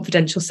that's in a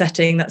confidential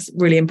setting, that's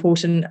really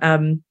important.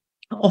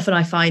 Often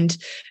I find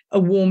a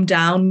warm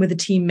down with a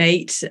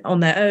teammate on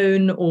their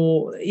own,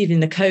 or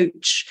even a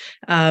coach,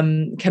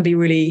 can be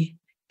really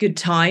good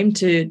time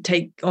to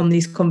take on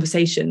these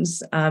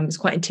conversations. It's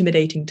quite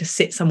intimidating to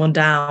sit someone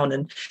down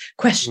and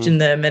question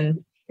them,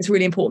 and it's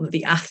really important that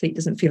the athlete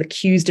doesn't feel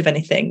accused of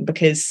anything,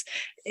 because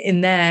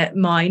in their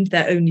mind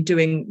they're only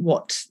doing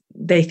what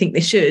they think they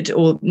should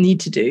or need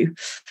to do.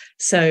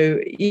 So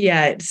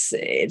yeah,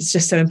 it's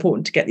just so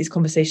important to get these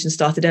conversations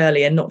started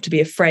early and not to be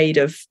afraid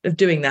of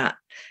doing that.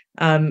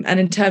 And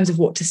in terms of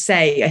what to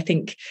say, I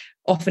think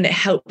often it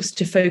helps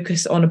to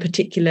focus on a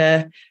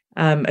particular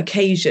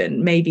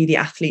occasion. Maybe the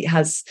athlete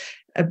has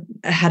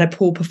had a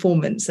poor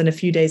performance, and a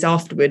few days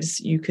afterwards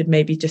you could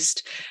maybe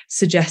just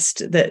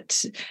suggest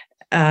that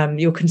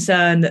you're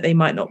concerned that they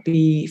might not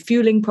be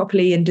fueling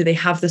properly, and do they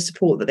have the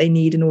support that they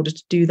need in order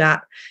to do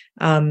that,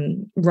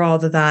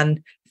 rather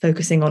than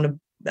focusing on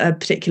a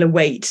particular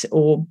weight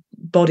or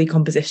body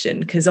composition,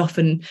 because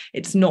often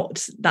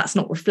that's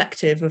not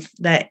reflective of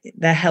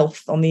their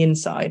health on the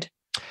inside.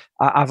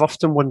 I've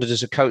often wondered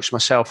as a coach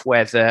myself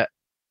whether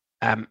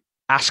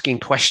asking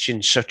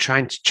questions, so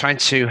trying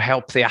to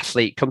help the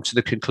athlete come to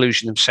the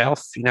conclusion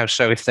themselves,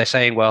 so if they're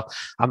saying, well,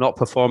 I'm not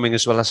performing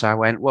as well as I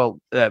went, well,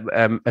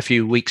 a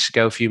few months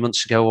ago,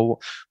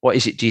 well, what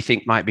is it do you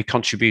think might be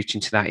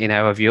contributing to that?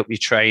 Have you upped your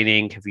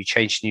training? Have you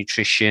changed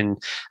nutrition?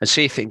 And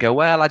see if it can go,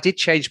 well, I did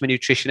change my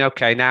nutrition.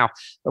 Okay, now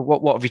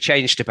what have you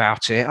changed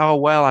about it? Oh,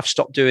 well, I've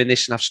stopped doing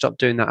this and I've stopped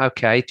doing that.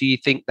 Okay, do you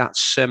think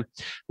that's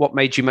what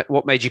made you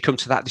come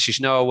to that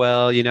decision? Oh,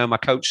 well, my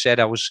coach said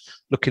I was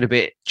looking a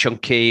bit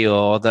chunky,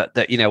 or that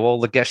all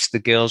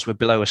the girls were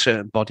below a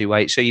certain body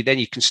weight. So then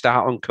you can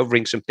start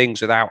uncovering some things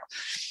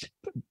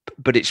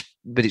but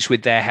it's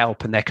with their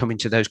help, and they're coming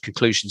to those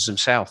conclusions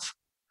themselves.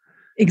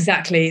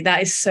 Exactly.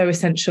 That is so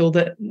essential,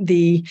 that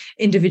the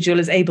individual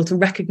is able to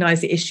recognize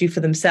the issue for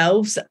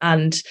themselves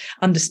and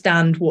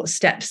understand what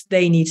steps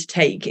they need to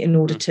take in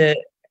order to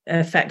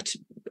affect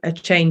a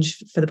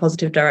change for the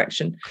positive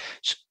direction.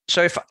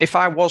 So if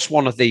I was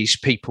one of these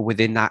people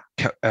within that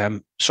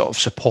sort of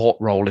support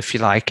role, if you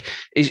like,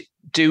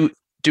 do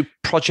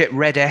Project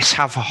Red S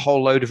have a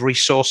whole load of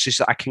resources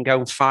that I can go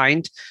and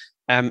find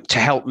to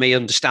help me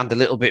understand a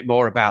little bit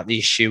more about the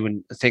issue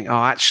and think,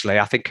 oh, actually,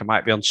 I think I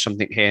might be on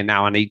something here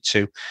now. I need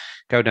to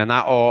go down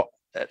that. Or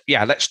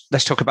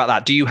let's talk about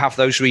that. Do you have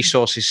those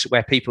resources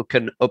where people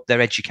can up their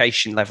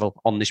education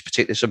level on this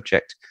particular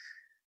subject?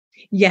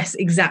 Yes,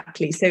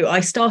 exactly. So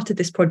I started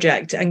this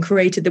project and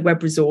created the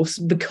web resource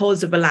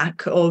because of a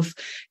lack of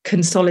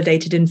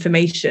consolidated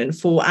information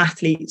for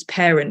athletes,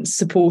 parents,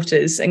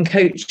 supporters, and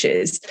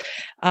coaches.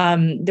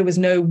 There was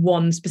no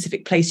one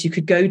specific place you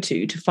could go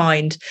to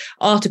find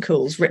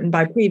articles written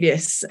by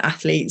previous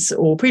athletes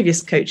or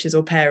previous coaches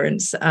or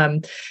parents,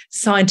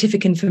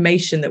 scientific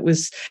information that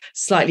was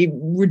slightly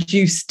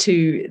reduced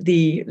to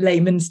the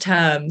layman's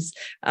terms.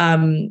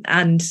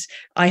 And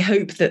I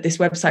hope that this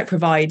website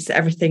provides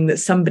everything that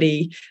somebody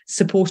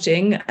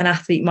supporting an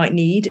athlete might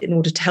need in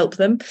order to help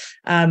them,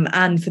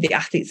 and for the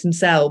athletes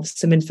themselves,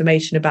 some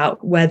information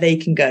about where they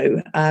can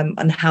go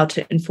and how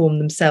to inform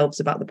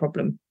themselves about the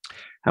problem.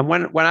 And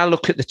when I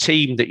look at the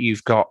team that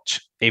you've got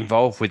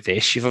involved with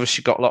this, you've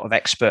obviously got a lot of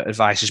expert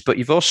advisors, but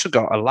you've also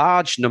got a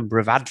large number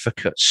of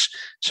advocates.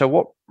 So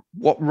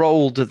what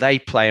role do they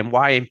play, and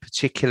why in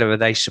particular are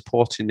they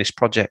supporting this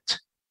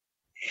project?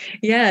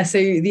 Yeah, so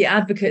the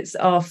advocates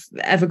are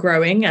ever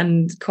growing,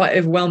 and quite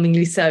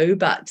overwhelmingly so,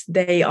 but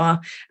they are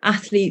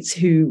athletes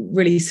who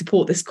really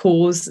support this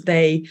cause.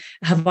 They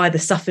have either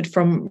suffered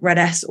from Red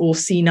S or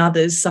seen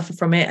others suffer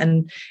from it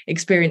and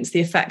experience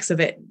the effects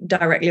of it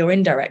directly or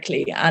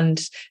indirectly.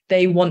 And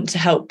they want to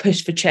help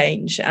push for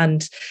change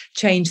and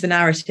change the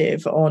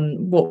narrative on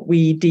what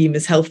we deem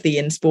as healthy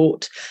in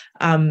sport.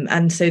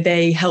 And so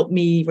they help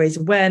me raise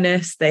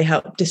awareness, they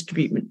help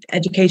distribute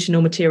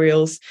educational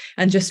materials,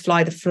 and just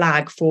fly the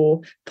flag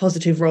for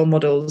positive role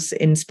models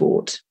in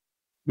sport.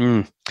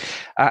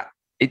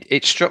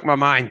 It struck my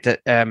mind that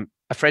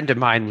a friend of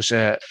mine was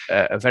a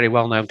very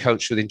well-known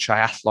coach within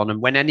triathlon,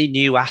 and when any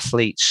new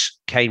athletes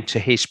came to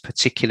his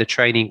particular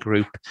training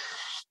group,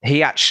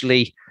 he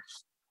actually,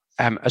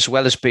 as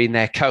well as being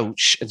their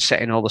coach and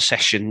setting all the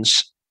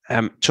sessions,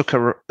 took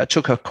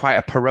a quite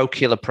a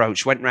parochial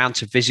approach, went round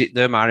to visit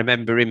them. I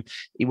remember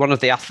one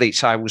of the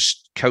athletes I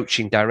was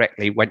coaching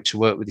directly went to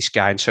work with this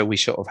guy, and so we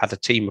sort of had a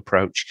team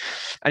approach.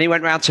 And he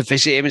went round to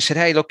visit him and said,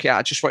 hey, look,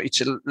 I just want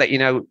you to let you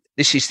know,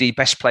 this is the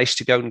best place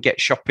to go and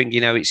get shopping.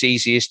 It's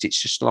easiest. It's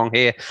just along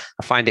here.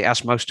 I find it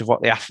has most of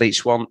what the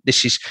athletes want.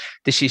 This is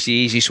the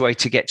easiest way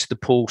to get to the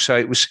pool. So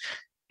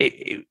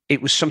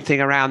it was something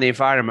around the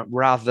environment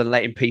rather than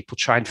letting people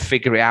try and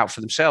figure it out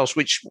for themselves,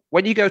 which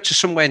when you go to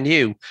somewhere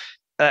new,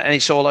 and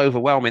it's all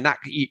overwhelming, that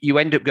you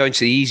end up going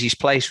to the easiest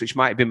place, which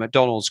might be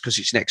McDonald's because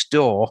it's next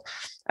door.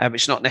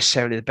 It's not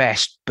necessarily the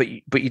best, but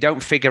you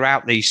don't figure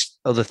out these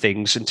other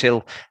things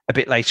until a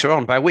bit later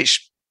on, by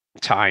which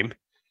time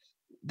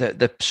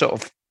the sort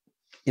of,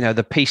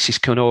 the pieces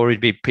can already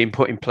be being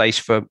put in place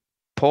for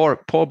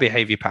poor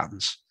behavior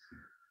patterns.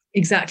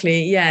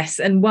 Exactly, yes.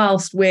 And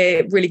whilst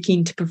we're really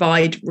keen to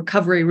provide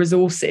recovery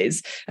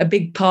resources, a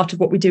big part of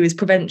what we do is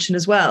prevention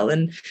as well.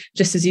 And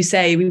just as you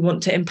say, we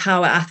want to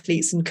empower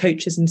athletes and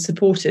coaches and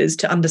supporters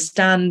to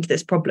understand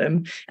this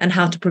problem and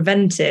how to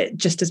prevent it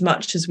just as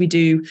much as we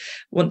do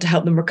want to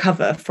help them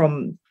recover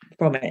from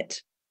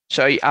it.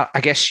 So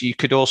I guess you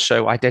could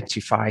also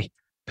identify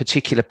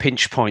particular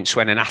pinch points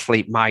when an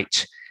athlete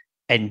might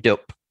end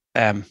up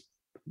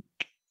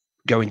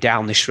going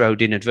down this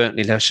road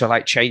inadvertently. So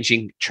like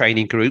changing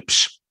training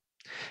groups,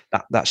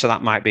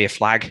 that might be a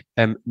flag.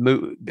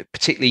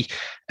 Particularly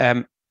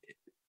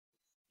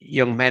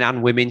young men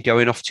and women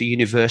going off to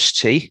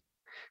university.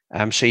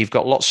 So you've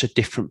got lots of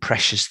different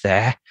pressures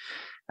there.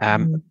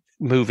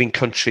 Moving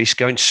countries,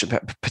 going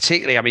to,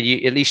 particularly, I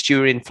mean, at least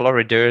you were in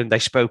Florida and they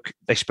spoke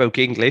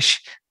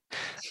English.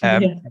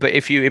 But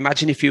if you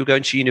were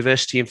going to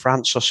university in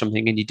France or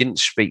something and you didn't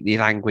speak the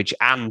language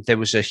and there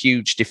was a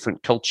huge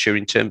different culture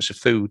in terms of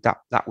food,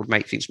 that would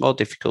make things more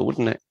difficult,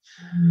 wouldn't it?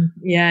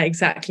 Yeah,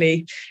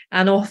 exactly.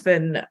 And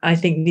often I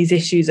think these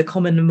issues are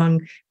common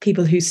among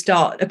people who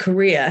start a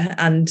career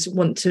and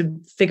want to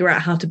figure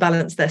out how to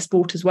balance their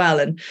sport as well.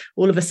 And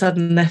all of a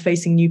sudden they're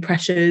facing new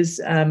pressures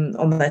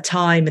on their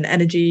time and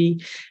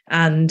energy.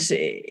 And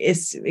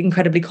it's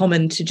incredibly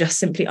common to just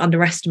simply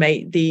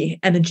underestimate the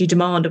energy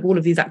demand of all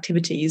of these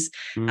activities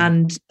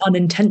and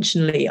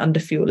unintentionally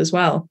underfuel as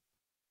well.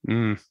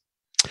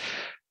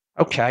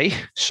 Okay,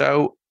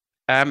 so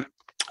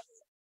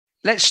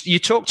you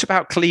talked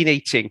about clean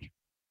eating.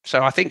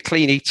 So I think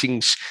clean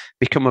eating's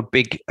become a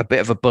bit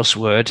of a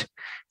buzzword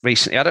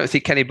recently. I don't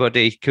think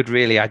anybody could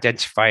really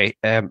identify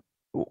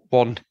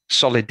one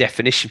solid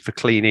definition for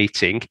clean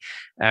eating.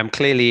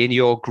 Clearly in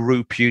your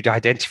group, you'd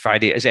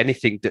identified it as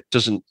anything that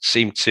doesn't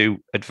seem to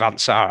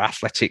advance our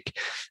athletic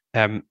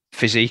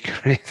physique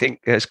or anything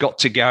has got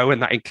to go.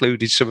 And that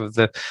included some of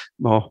the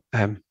more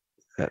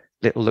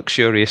little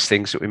luxurious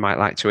things that we might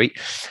like to eat.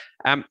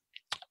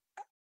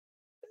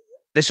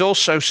 There's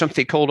also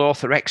something called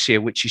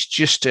orthorexia, which is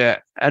just an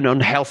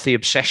unhealthy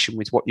obsession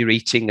with what you're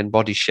eating and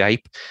body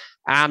shape.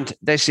 And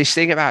there's this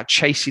thing about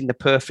chasing the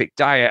perfect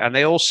diet, and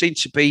they all seem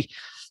to be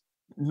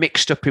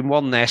mixed up in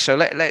one there. So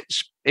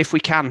let's, if we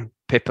can,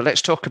 Pippa,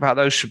 let's talk about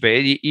those for a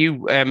bit. You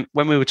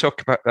when we were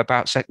talking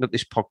about setting up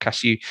this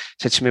podcast, you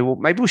said to me, well,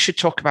 maybe we should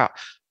talk about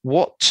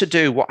what to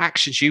do, what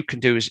actions you can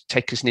do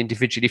take as an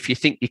individual if you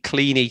think your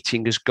clean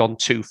eating has gone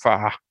too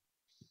far.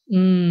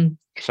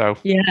 So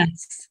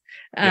yes.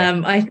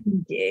 I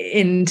think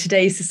in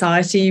today's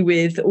society,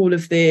 with all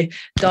of the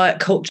diet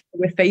culture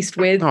we're faced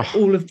with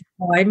all of the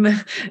time,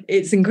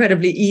 it's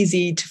incredibly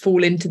easy to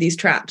fall into these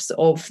traps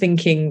of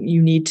thinking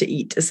you need to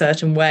eat a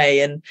certain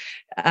way. And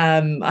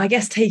I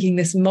guess taking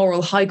this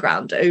moral high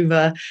ground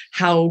over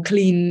how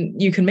clean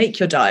you can make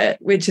your diet,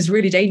 which is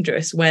really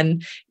dangerous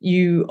when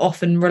you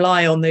often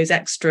rely on those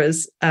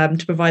extras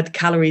to provide the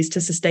calories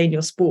to sustain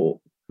your sport.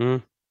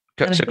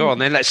 So go on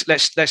then.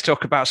 Let's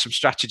talk about some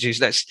strategies.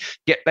 Let's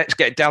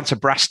get down to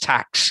brass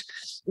tacks.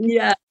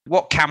 Yeah.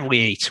 What can we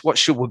eat? What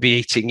should we be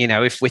eating? You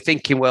know, if we're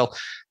thinking, well,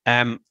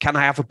 can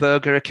I have a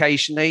burger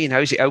occasionally? You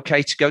know, is it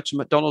okay to go to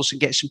McDonald's and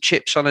get some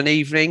chips on an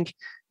evening?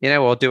 You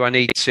know, or do I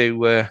need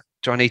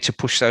to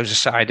push those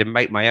aside and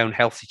make my own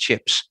healthy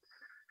chips?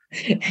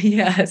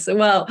 Yes,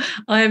 well,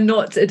 I am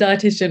not a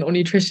dietitian or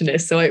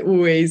nutritionist, so I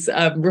always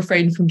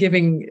refrain from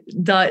giving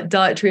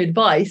dietary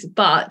advice,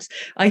 but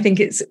I think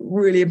it's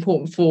really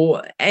important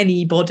for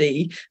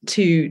anybody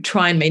to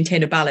try and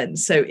maintain a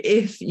balance. So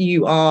if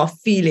you are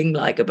feeling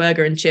like a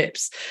burger and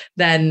chips,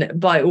 then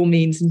by all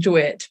means enjoy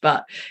it.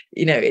 But,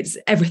 you know, it's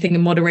everything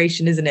in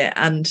moderation, isn't it?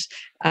 And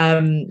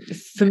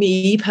for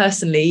me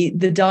personally,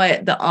 the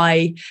diet that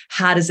I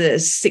had as a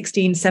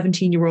 16,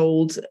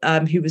 17-year-old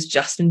who was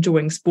just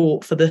enjoying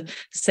sport for the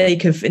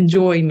sake of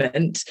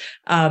enjoyment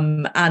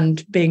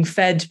and being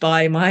fed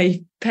by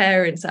my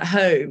parents at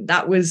home,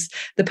 that was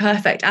the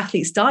perfect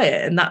athlete's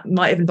diet. And that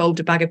might have involved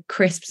a bag of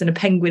crisps and a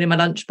penguin in my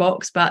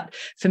lunchbox. But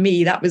for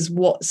me, that was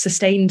what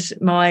sustained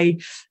my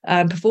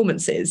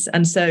performances.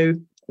 And so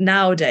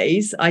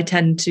nowadays, I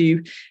tend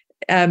to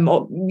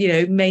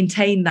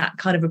maintain that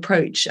kind of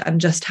approach and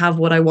just have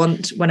what I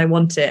want when I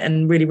want it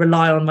and really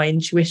rely on my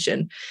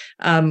intuition,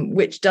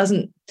 which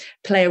doesn't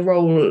play a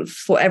role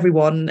for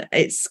everyone.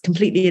 It's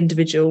completely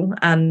individual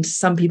and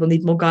some people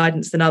need more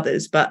guidance than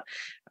others. But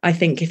I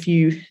think if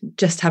you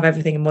just have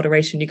everything in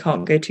moderation, you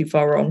can't go too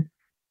far wrong.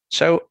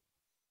 So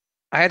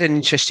I had an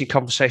interesting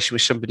conversation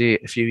with somebody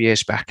a few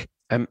years back.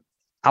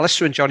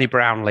 Alistair and Johnny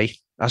Brownlee,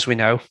 as we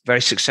know,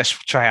 very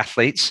successful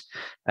triathletes.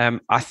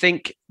 I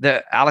think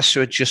that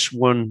Alistair had just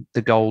won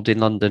the gold in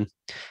London,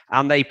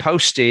 and they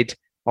posted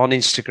on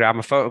Instagram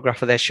a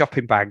photograph of their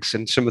shopping bags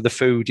and some of the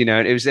food. You know,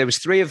 and there was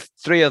three of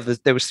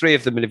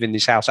them living in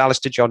this house: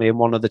 Alistair, Johnny, and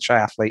one other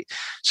triathlete.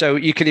 So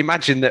you can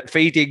imagine that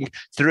feeding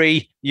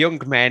three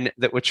young men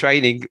that were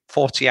training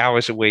 40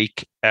 hours a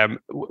week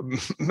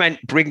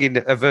meant bringing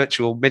a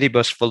virtual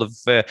minibus full of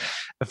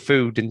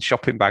food and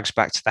shopping bags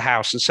back to the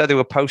house. And so they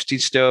were posting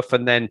stuff,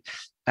 and then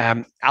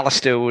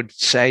Alistair would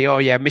say, "Oh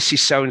yeah, Mrs.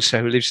 So and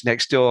So who lives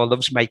next door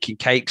loves making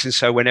cakes, and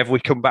so whenever we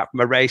come back from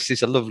a race,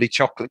 there's a lovely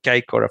chocolate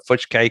cake or a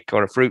fudge cake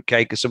or a fruit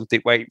cake or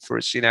something waiting for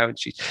us, you know." And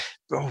she's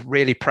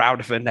really proud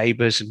of her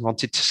neighbours and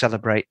wanted to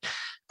celebrate.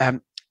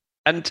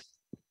 And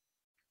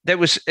there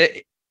was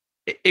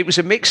it was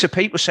a mix of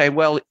people saying,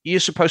 "Well, you're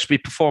supposed to be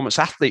performance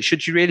athletes.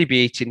 Should you really be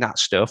eating that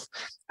stuff?"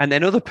 And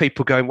then other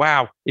people going,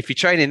 "Wow, if you're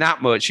training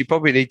that much, you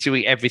probably need to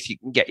eat everything you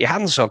can get your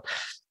hands on."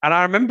 And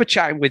I remember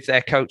chatting with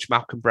their coach,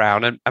 Malcolm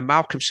Brown, and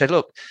Malcolm said,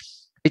 "Look,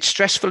 it's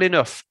stressful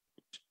enough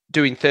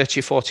doing 30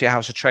 or 40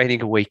 hours of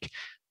training a week.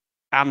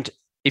 And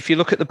if you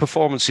look at the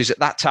performances at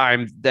that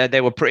time,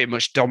 they were pretty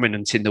much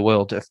dominant in the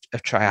world of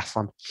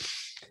triathlon,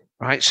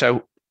 right?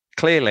 So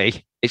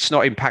clearly, it's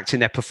not impacting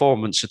their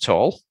performance at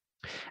all.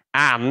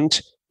 And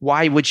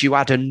why would you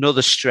add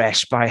another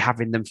stress by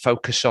having them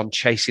focus on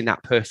chasing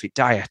that perfect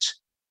diet?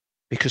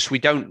 Because we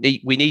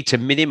need to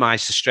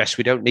minimize the stress.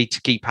 We don't need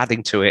to keep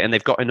adding to it. And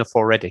they've got enough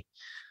already."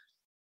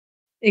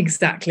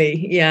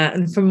 Exactly. Yeah.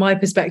 And from my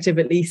perspective,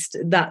 at least,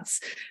 that's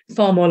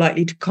far more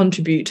likely to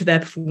contribute to their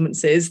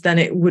performances than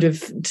it would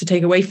have to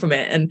take away from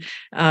it. And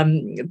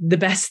the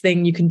best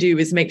thing you can do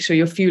is make sure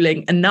you're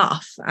fueling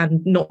enough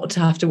and not to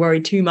have to worry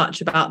too much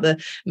about the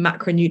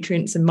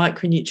macronutrients and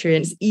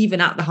micronutrients,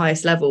 even at the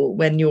highest level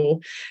when you're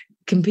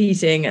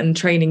competing and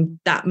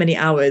training that many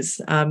hours.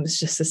 It's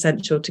just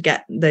essential to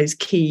get those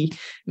key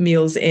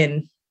meals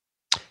in.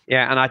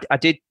 Yeah, and I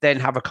did then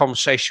have a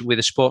conversation with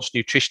a sports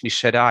nutritionist who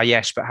said,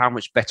 yes, but how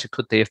much better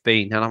could they have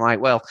been? And I'm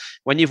like, well,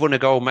 when you've won a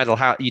gold medal,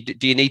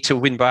 do you need to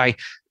win by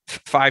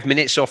 5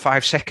 minutes or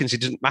 5 seconds?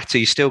 It doesn't matter.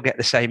 You still get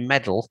the same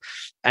medal.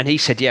 And he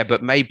said, yeah,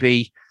 but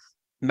maybe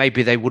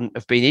they wouldn't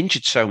have been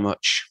injured so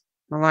much.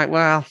 I'm like,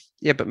 well,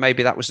 yeah, but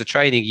maybe that was the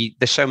training.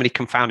 There's so many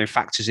confounding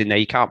factors in there.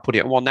 You can't put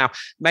it on one. Now,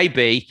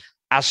 maybe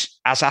as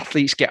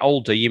athletes get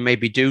older, you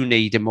maybe do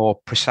need a more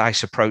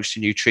precise approach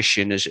to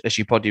nutrition as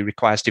your body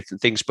requires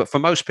different things. But for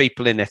most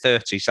people in their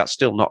 30s, that's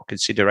still not a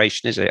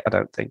consideration, is it? I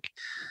don't think.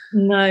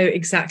 No,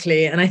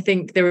 exactly. And I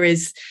think there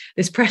is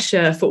this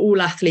pressure for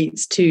all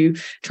athletes to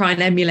try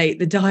and emulate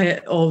the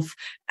diet of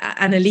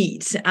an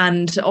elite.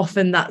 And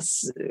often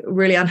that's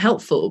really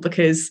unhelpful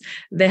because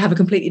they have a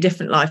completely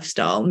different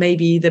lifestyle.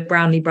 Maybe the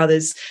Brownlee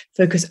brothers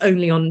focus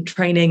only on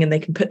training and they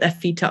can put their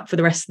feet up for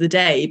the rest of the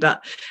day.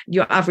 But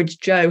your average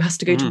Joe has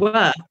to go to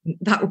work.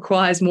 That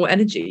requires more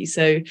energy.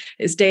 So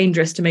it's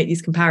dangerous to make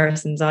these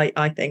comparisons,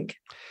 I think.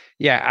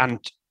 Yeah. And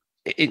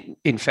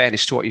in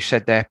fairness to what you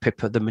said there,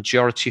 Pippa, the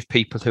majority of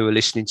people who are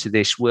listening to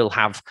this will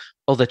have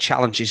other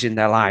challenges in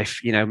their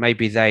life. You know,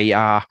 maybe they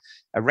are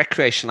a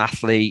recreational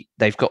athlete,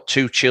 they've got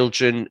 2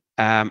 children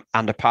and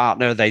a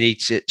partner.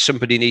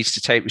 Somebody needs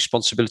to take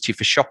responsibility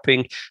for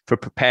shopping, for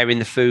preparing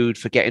the food,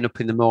 for getting up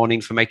in the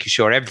morning, for making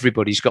sure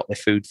everybody's got their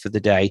food for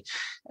the day.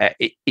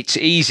 It's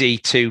easy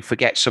to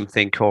forget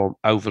something or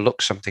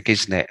overlook something,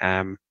 isn't it?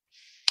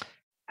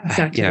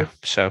 Exactly.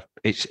 So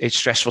it's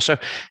stressful. So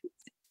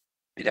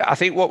I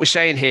think what we're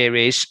saying here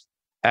is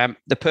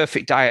the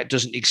perfect diet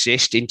doesn't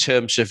exist in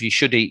terms of you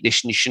should eat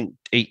this and you shouldn't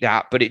eat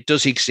that, but it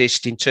does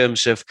exist in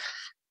terms of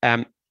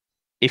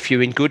if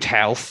you're in good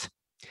health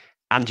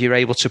and you're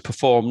able to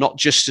perform not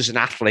just as an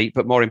athlete,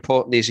 but more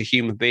importantly as a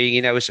human being.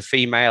 You know, as a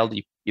female,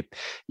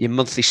 your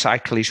monthly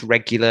cycle is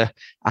regular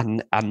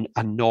and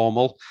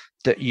normal,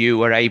 that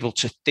you are able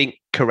to think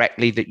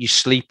correctly, that you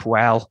sleep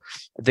well,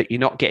 that you're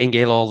not getting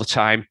ill all the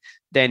time.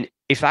 Then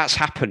if that's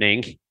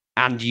happening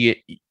and you're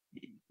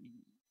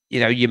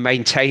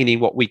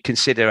maintaining what we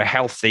consider a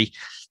healthy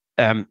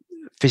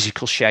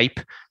physical shape,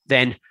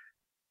 then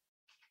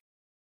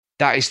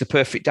that is the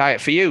perfect diet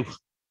for you.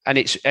 And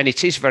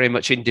it is very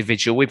much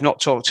individual. We've not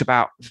talked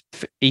about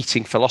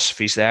eating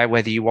philosophies there,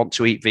 whether you want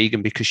to eat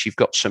vegan because you've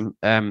got some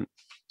other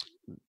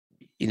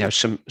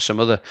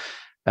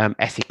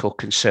ethical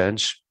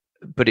concerns.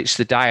 But it's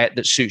the diet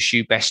that suits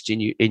you best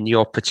in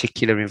your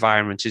particular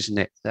environment, isn't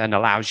it? And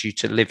allows you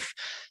to live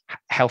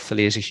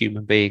healthily as a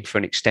human being for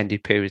an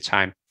extended period of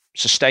time.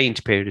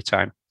 Sustained period of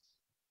time.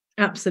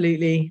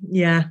 Absolutely.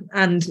 Yeah.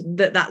 And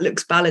that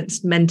looks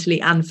balanced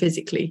mentally and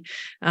physically.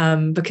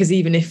 Because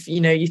even if,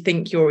 you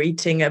think you're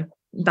eating a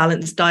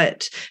balanced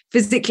diet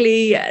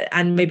physically,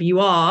 and maybe you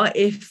are,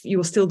 if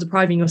you're still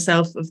depriving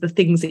yourself of the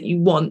things that you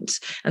want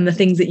and the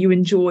things that you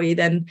enjoy,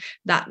 then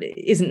that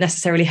isn't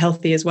necessarily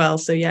healthy as well.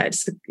 So yeah,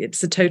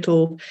 it's a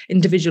total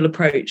individual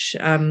approach.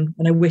 And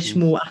I wish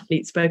more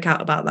athletes spoke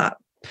out about that.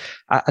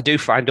 I do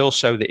find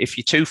also that if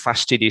you're too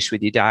fastidious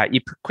with your diet, you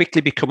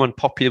quickly become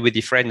unpopular with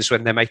your friends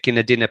when they're making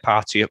a dinner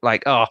party.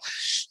 Like,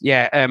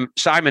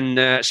 Simon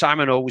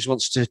always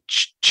wants to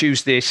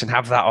choose this and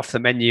have that off the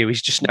menu.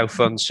 He's just no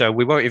fun, so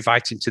we won't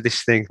invite him to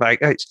this thing.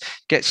 Like,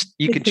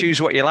 you can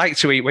choose what you like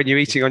to eat when you're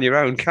eating on your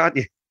own, can't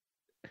you?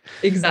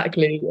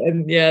 Exactly.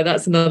 And yeah,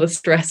 that's another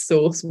stress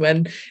source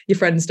when your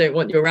friends don't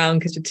want you around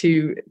because you're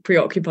too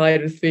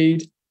preoccupied with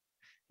food.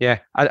 Yeah,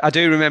 I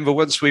do remember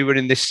once we were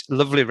in this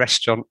lovely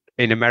restaurant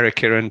in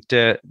America, and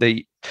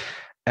the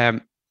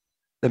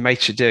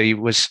maitre d'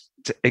 was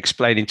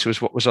explaining to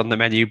us what was on the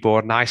menu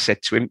board, and I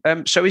said to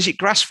him, "So is it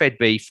grass-fed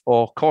beef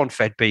or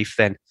corn-fed beef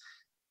then?"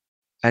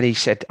 And he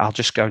said, "I'll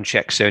just go and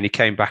check, sir." And he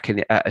came back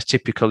in as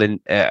typical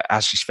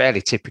as is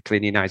fairly typical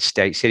in the United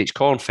States. He said, "It's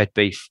corn-fed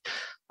beef."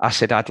 I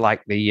said, "I'd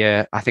like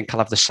I think I'll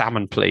have the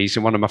salmon, please."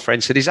 And one of my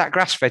friends said, "Is that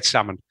grass-fed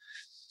salmon?"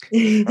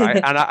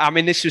 Right. And I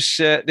mean, this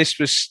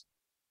was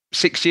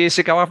 6 years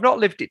ago. I've not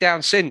lived it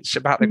down since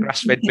about the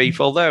grass-fed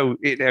beef, although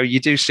you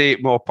do see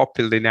it more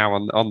popularly now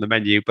on the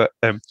menu. But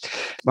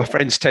my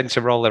friends tend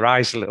to roll their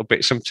eyes a little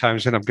bit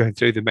sometimes when I'm going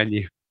through the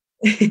menu.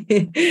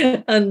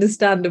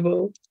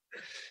 Understandable.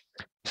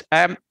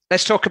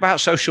 Let's talk about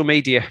social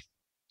media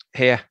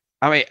here.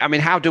 I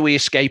mean, how do we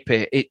escape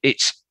it?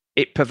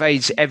 It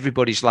pervades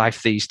everybody's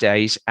life these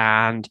days,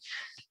 and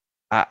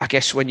I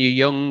guess when you're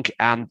young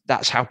and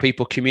that's how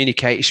people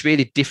communicate, it's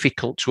really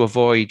difficult to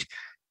avoid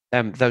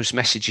those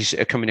messages that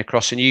are coming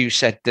across. And you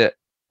said that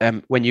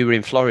when you were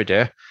in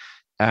Florida,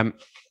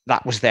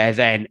 that was there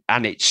then,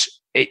 and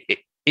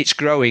it's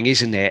growing,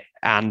 isn't it?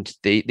 And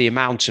the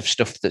amount of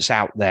stuff that's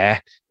out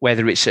there,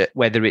 whether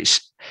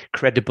it's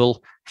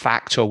credible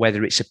fact or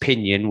whether it's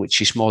opinion,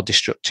 which is more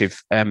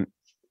destructive,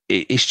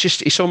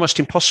 it's almost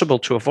impossible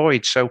to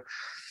avoid. So,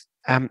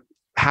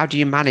 how do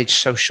you manage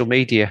social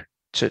media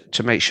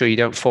to make sure you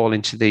don't fall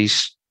into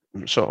these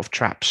sort of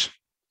traps?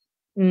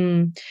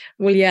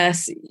 Well,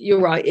 yes,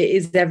 you're right. It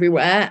is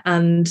everywhere.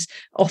 And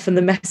often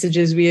the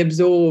messages we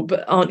absorb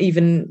aren't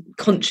even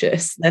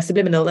conscious. They're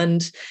subliminal.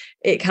 And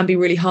it can be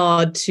really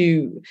hard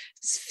to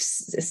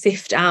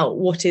sift out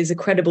what is a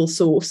credible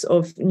source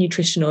of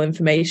nutritional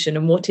information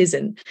and what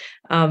isn't.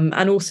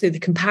 And also the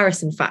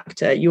comparison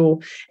factor. You're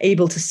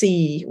able to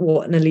see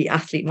what an elite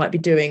athlete might be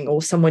doing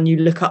or someone you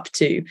look up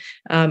to.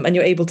 And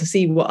you're able to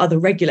see what other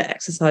regular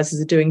exercises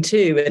are doing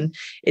too. And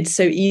it's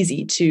so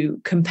easy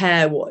to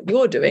compare what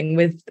you're doing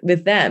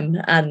with them.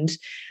 And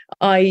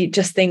I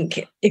just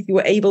think if you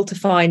were able to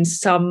find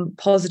some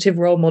positive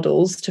role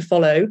models to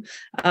follow,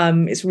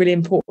 it's really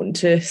important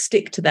to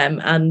stick to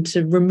them and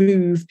to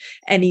remove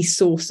any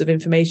source of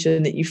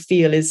information that you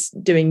feel is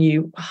doing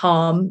you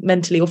harm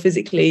mentally or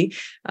physically,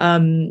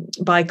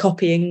 by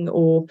copying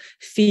or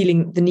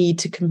feeling the need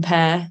to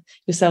compare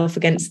yourself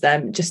against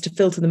them, just to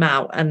filter them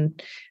out.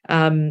 And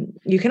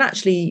you can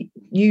actually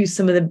use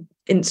some of the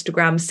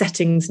Instagram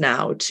settings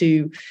now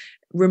to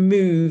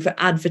remove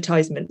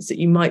advertisements that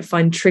you might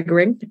find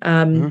triggering.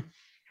 And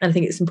I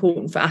think it's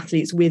important for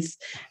athletes with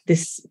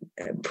this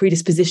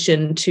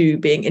predisposition to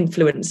being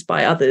influenced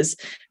by others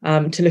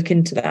to look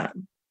into that.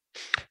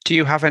 Do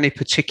you have any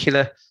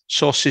particular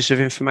sources of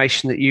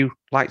information that you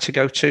like to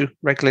go to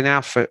regularly now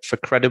for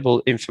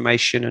credible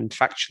information and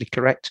factually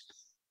correct?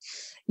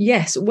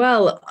 Yes,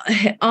 well,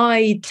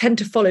 I tend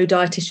to follow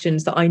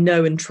dietitians that I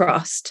know and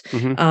trust,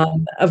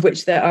 of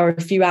which there are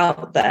a few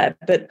out there,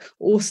 but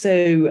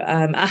also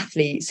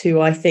athletes who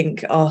I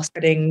think are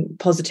spreading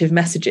positive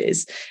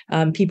messages.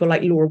 People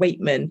like Laura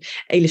Waitman,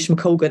 Ailish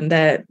McColgan,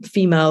 they're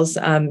females.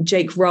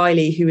 Jake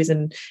Riley, who is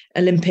an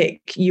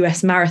Olympic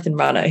US marathon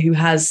runner who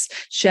has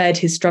shared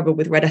his struggle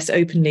with RED-S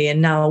openly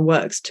and now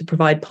works to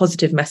provide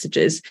positive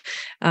messages.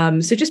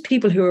 So just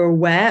people who are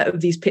aware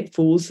of these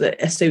pitfalls that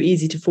are so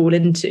easy to fall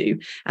into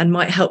and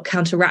might help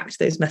counteract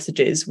those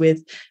messages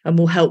with a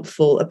more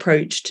helpful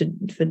approach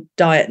for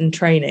diet and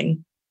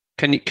training.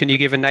 Can you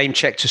give a name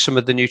check to some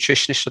of the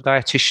nutritionists or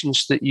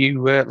dietitians that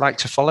you like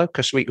to follow?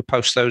 Because we could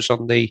post those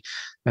on the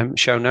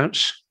show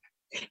notes.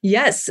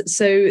 Yes,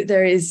 so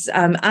there is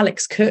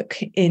Alex Cook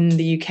in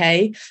the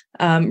UK,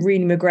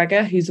 Reenie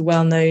McGregor, who's a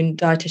well-known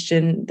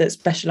dietitian that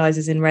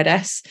specialises in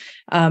RED-S.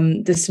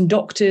 There's some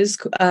doctors.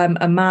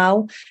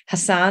 Amal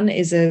Hassan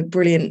is a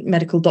brilliant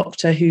medical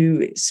doctor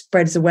who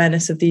spreads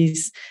awareness of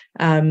these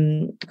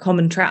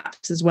common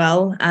traps as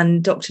well.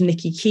 And Dr.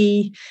 Nikki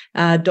Key,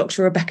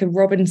 Dr. Rebecca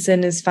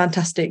Robinson is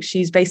fantastic.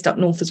 She's based up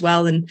north as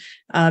well and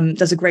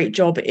does a great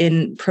job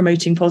in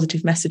promoting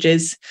positive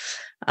messages.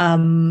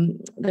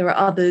 There are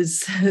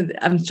others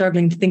I'm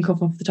struggling to think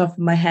of off the top of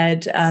my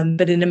head,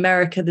 but in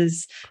America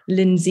there's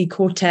Lindsay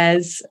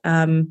Cortez,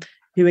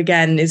 who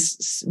again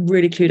is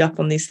really clued up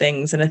on these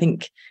things, and I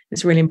think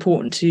it's really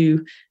important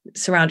to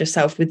surround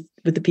yourself with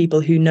the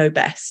people who know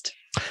best.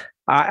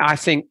 I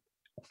think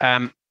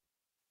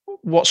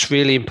what's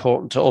really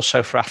important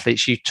also for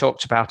athletes, you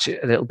talked about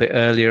it a little bit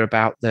earlier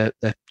about the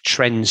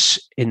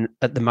trends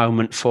at the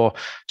moment for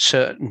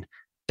certain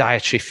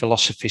dietary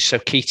philosophies. So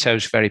keto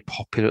is very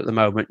popular at the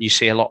moment. You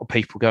see a lot of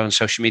people go on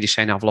social media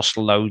saying, "I've lost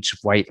loads of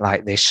weight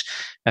like this."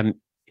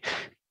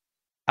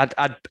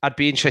 I'd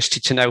be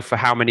interested to know for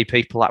how many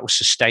people that was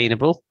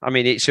sustainable. I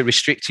mean, it's a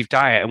restrictive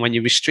diet, and when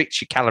you restrict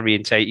your calorie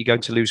intake, you're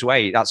going to lose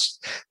weight.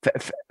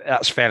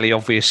 That's fairly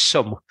obvious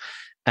sum.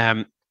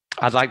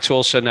 I'd like to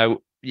also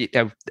know,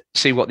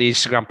 see what the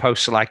Instagram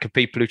posts are like of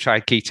people who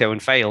tried keto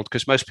and failed,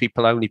 because most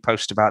people only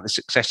post about the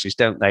successes,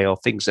 don't they, or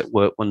things that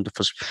work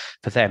wonderful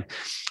for them.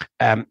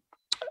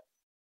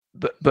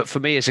 But for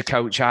me as a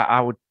coach, I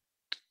would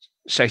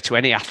say to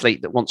any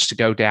athlete that wants to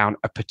go down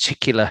a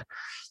particular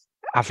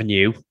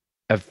avenue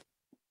of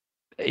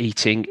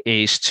eating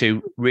is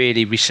to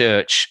really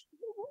research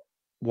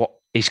what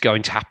is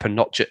going to happen,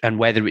 and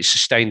whether it's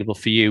sustainable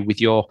for you with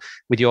your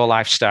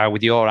lifestyle,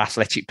 with your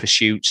athletic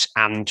pursuits,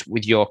 and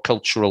with your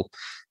cultural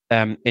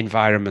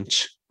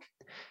environment.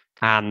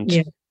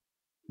 And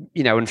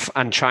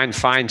and try and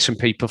find some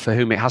people for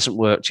whom it hasn't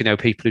worked.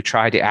 People who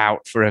tried it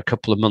out for a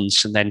couple of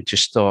months and then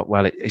just thought,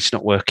 well, it's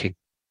not working.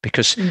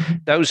 Because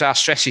those are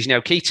stresses.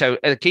 The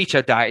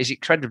keto diet is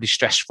incredibly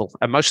stressful.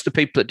 And most of the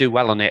people that do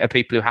well on it are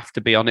people who have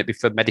to be on it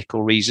for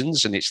medical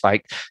reasons. And it's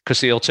like,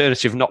 because the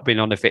alternative of not being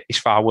on it is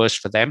far worse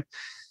for them.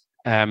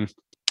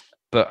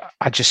 But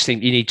I just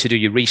think you need to do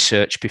your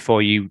research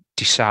before you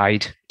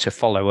decide to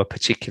follow a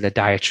particular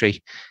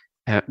dietary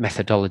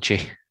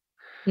methodology.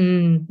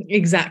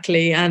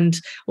 Exactly. And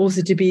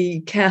also to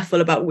be careful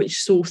about which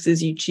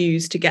sources you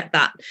choose to get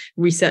that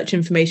research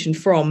information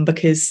from,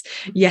 because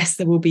yes,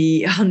 there will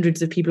be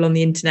hundreds of people on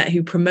the internet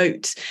who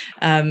promote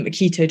a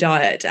keto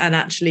diet, and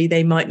actually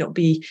they might not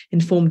be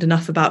informed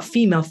enough about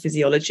female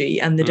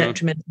physiology and the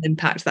detrimental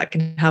impact that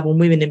can have on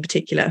women in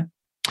particular.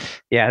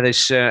 Yeah,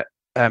 there's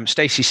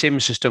Stacey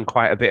Sims has done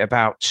quite a bit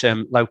about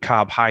low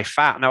carb, high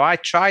fat. Now, I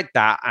tried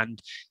that and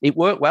it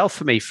worked well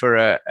for me for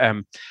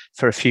a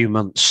few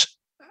months.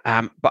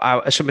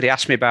 But somebody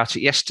asked me about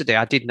it yesterday.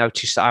 I did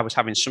notice that I was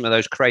having some of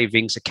those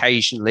cravings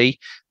occasionally,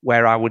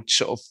 where I would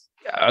sort of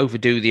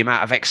overdo the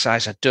amount of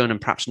exercise I'd done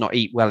and perhaps not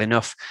eat well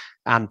enough.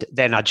 And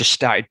then I just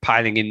started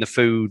piling in the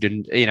food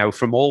and,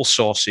 from all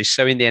sources.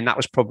 So in the end, that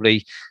was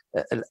probably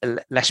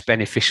less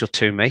beneficial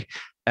to me.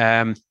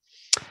 And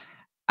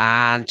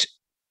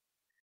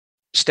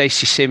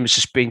Stacey Sims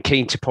has been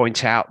keen to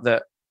point out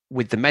that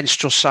with the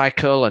menstrual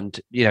cycle and,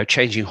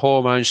 changing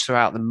hormones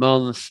throughout the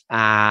month,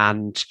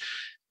 and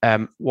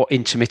what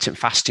intermittent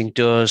fasting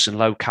does and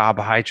low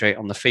carbohydrate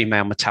on the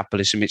female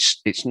metabolism,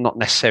 it's not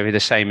necessarily the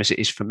same as it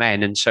is for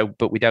men. And so,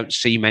 but we don't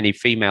see many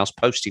females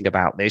posting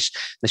about this.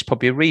 There's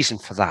probably a reason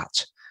for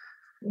that.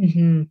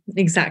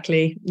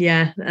 Exactly.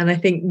 Yeah. And I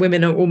think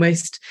women are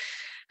almost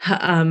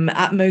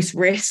at most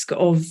risk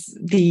of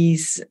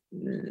these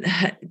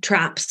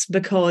traps,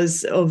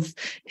 because of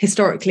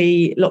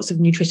historically lots of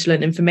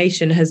nutritional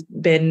information has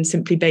been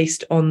simply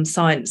based on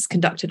science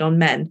conducted on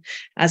men,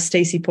 as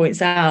Stacey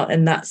points out.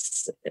 And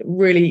that's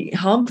really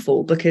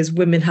harmful, because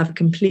women have a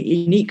completely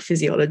unique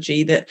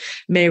physiology that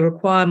may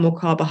require more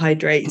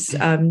carbohydrates,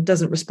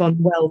 doesn't respond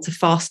well to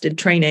fasted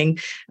training,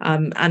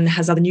 and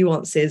has other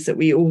nuances that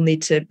we all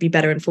need to be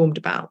better informed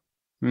about.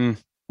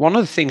 One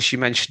of the things you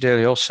mentioned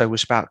earlier also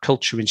was about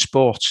culture in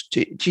sport.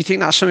 Do you think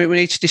that's something we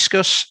need to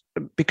discuss?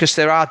 Because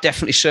there are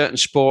definitely certain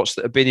sports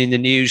that have been in the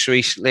news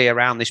recently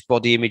around this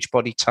body image,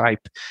 body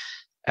type,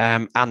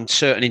 and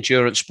certain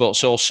endurance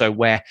sports also,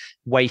 where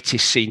weight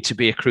is seen to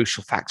be a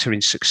crucial factor in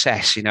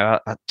success.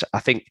 I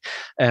think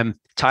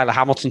Tyler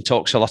Hamilton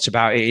talks a lot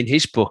about it in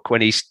his book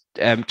when he's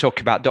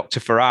talking about Dr.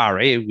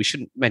 Ferrari, who we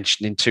shouldn't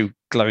mention in too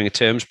glowing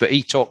terms, but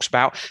he talks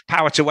about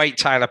power to weight,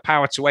 Tyler,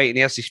 power to weight. And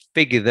he has this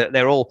figure that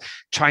they're all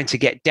trying to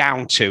get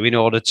down to in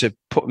order to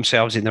put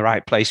themselves in the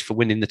right place for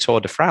winning the Tour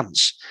de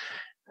France.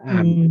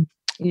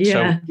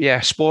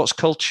 Sports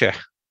culture.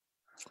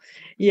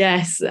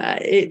 Yes,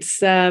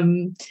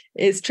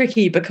 it's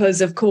tricky,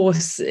 because of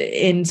course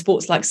in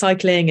sports like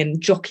cycling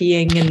and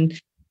jockeying and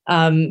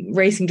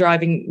racing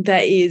driving,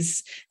 there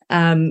is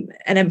an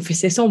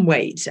emphasis on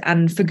weight,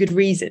 and for good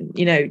reason.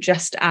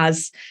 Just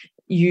as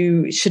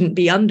you shouldn't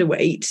be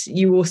underweight,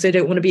 you also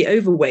don't want to be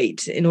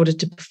overweight in order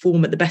to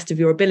perform at the best of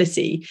your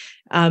ability.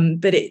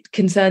 But it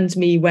concerns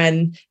me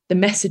when the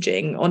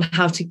messaging on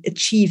how to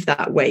achieve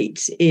that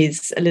weight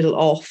is a little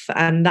off.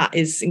 And that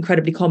is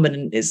incredibly common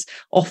and is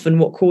often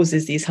what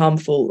causes these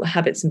harmful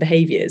habits and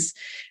behaviors.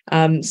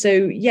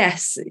 So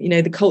yes,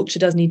 the culture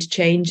does need to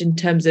change in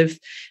terms of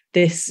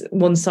this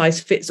one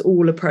size fits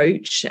all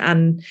approach,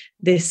 and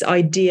this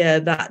idea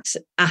that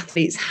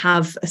athletes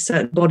have a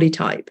certain body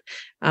type.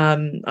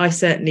 I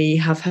certainly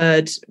have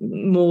heard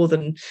more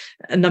than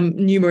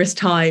numerous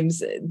times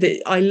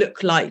that I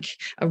look like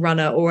a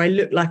runner, or I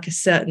look like a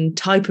certain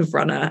type of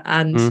runner,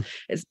 and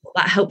it's not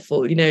that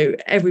helpful.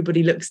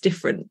 Everybody looks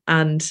different,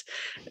 and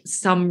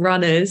some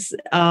runners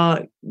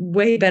are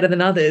way better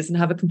than others and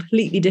have a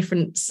completely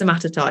different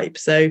somatotype.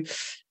 So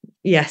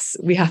yes,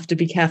 we have to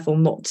be careful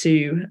not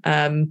to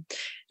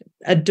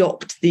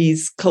adopt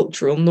these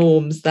cultural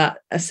norms that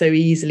are so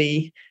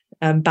easily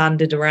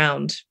banded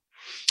around.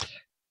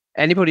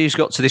 Anybody who's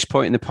got to this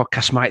point in the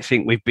podcast might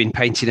think we've been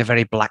painting a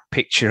very black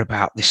picture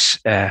about this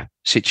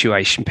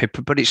situation,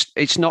 Pippa, but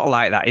it's not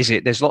like that, is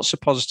it? There's lots of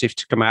positives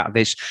to come out of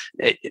this.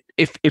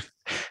 If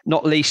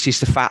not least is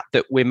the fact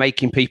that we're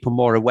making people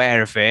more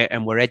aware of it,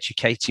 and we're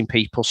educating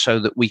people so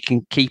that we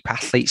can keep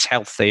athletes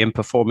healthy and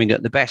performing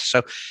at the best.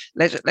 So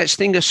let's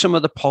think of some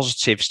of the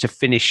positives to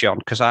finish on,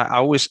 because I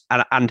always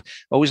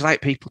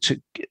like people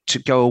to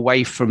go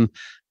away from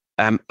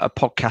a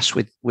podcast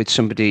with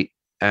somebody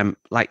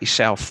like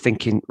yourself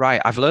thinking, right,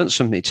 I've learned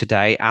something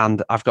today,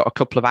 and I've got a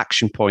couple of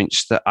action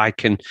points that I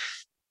can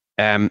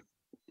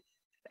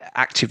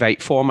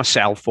activate for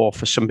myself or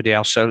for somebody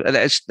else. So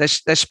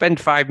let's spend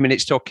 5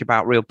 minutes talking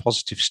about real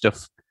positive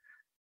stuff.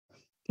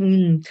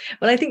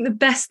 Well, I think the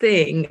best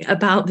thing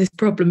about this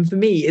problem for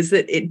me is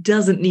that it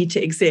doesn't need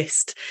to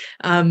exist.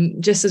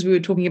 Just as we were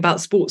talking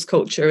about sports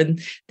culture and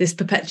this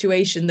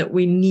perpetuation that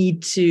we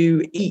need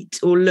to eat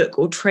or look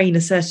or train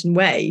a certain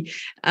way,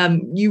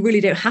 you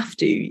really don't have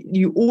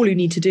to. All you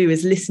need to do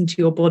is listen to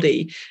your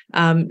body,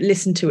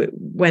 listen to it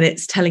when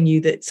it's telling you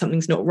that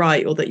something's not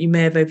right, or that you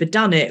may have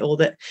overdone it, or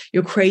that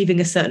you're craving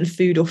a certain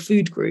food or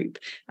food group.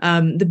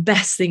 The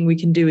best thing we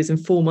can do is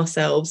inform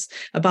ourselves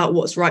about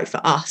what's right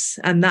for us,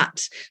 and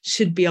that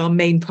should be our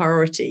main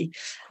priority.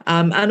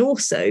 And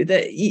also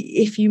that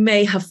if you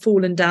may have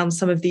fallen down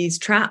some of these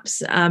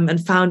traps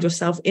and found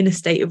yourself in a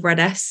state of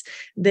RED-S,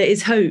 there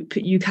is hope.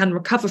 You can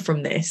recover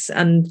from this.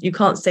 And you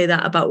can't say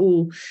that about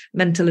all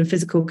mental and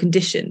physical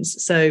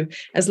conditions. So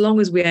as long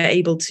as we are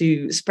able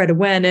to spread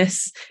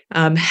awareness,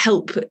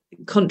 help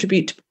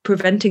contribute to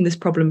preventing this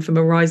problem from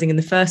arising in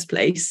the first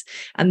place,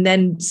 and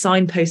then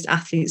signpost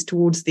athletes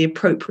towards the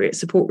appropriate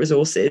support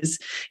resources,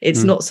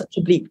 it's not such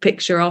a bleak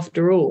picture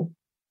after all.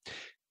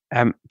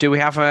 Do we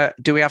have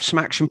some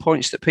action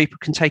points that people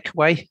can take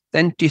away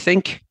then, do you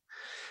think,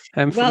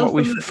 from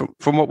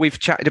what we've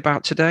chatted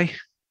about today?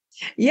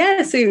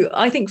 Yeah, so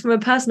I think from a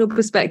personal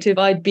perspective,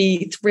 I'd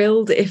be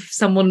thrilled if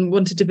someone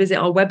wanted to visit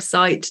our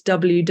website,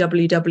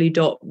 www.red-s.com,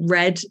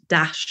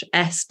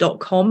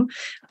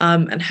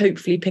 and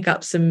hopefully pick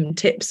up some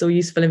tips or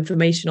useful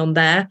information on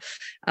there.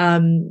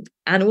 And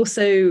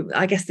also,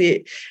 I guess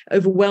the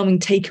overwhelming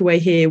takeaway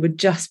here would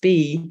just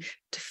be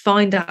to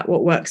find out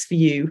what works for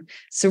you.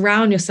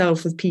 Surround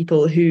yourself with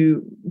people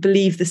who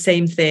believe the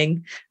same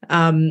thing,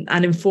 and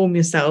inform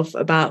yourself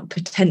about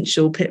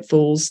potential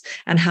pitfalls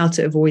and how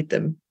to avoid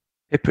them.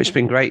 Pippa, it's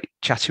been great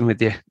chatting with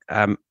you.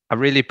 I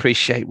really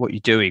appreciate what you're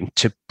doing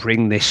to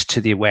bring this to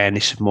the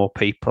awareness of more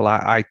people.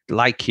 I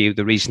like you.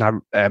 The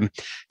reason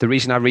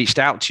I reached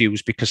out to you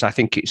was because I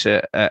think it's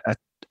a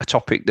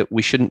topic that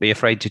we shouldn't be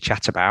afraid to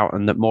chat about,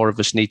 and that more of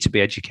us need to be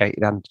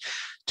educated and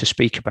to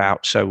speak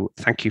about. So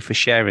thank you for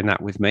sharing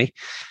that with me.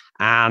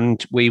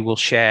 And we will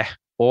share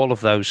all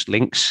of those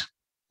links,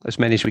 as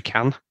many as we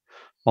can,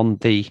 on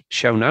the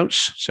show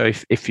notes. So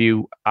if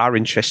you are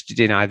interested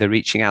in either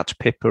reaching out to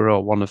Pippa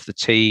or one of the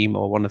team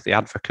or one of the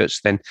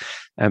advocates, then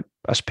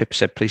as Pippa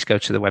said, please go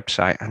to the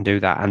website and do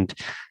that. And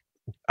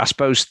I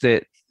suppose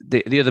the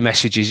other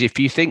message is, if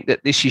you think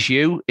that this is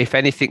you, if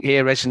anything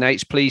here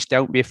resonates, please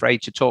don't be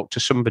afraid to talk to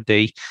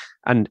somebody.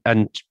 And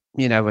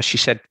you know, as she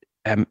said,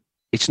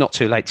 it's not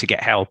too late to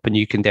get help, and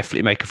you can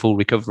definitely make a full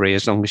recovery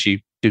as long as you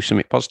do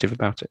something positive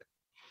about it.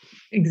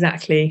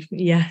 Exactly.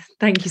 Yeah.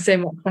 Thank you so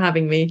much for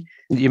having me.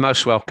 You're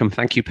most welcome.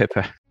 Thank you,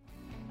 Pippa.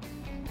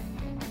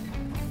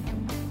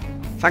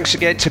 Thanks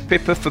again to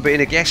Pippa for being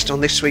a guest on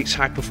this week's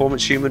High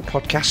Performance Human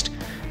podcast.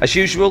 As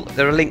usual,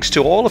 there are links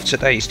to all of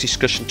today's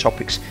discussion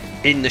topics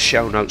in the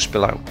show notes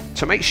below.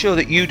 To make sure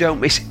that you don't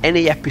miss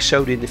any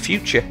episode in the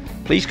future,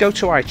 please go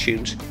to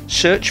iTunes,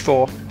 search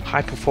for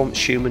High Performance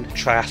Human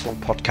Triathlon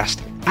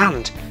Podcast,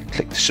 and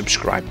click the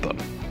subscribe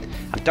button.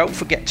 And don't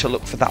forget to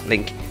look for that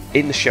link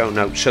in the show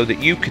notes so that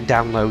you can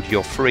download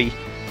your free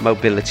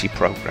mobility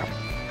program.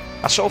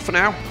 That's all for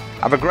now.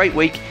 Have a great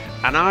week,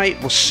 and I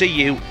will see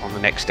you on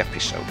the next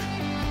episode.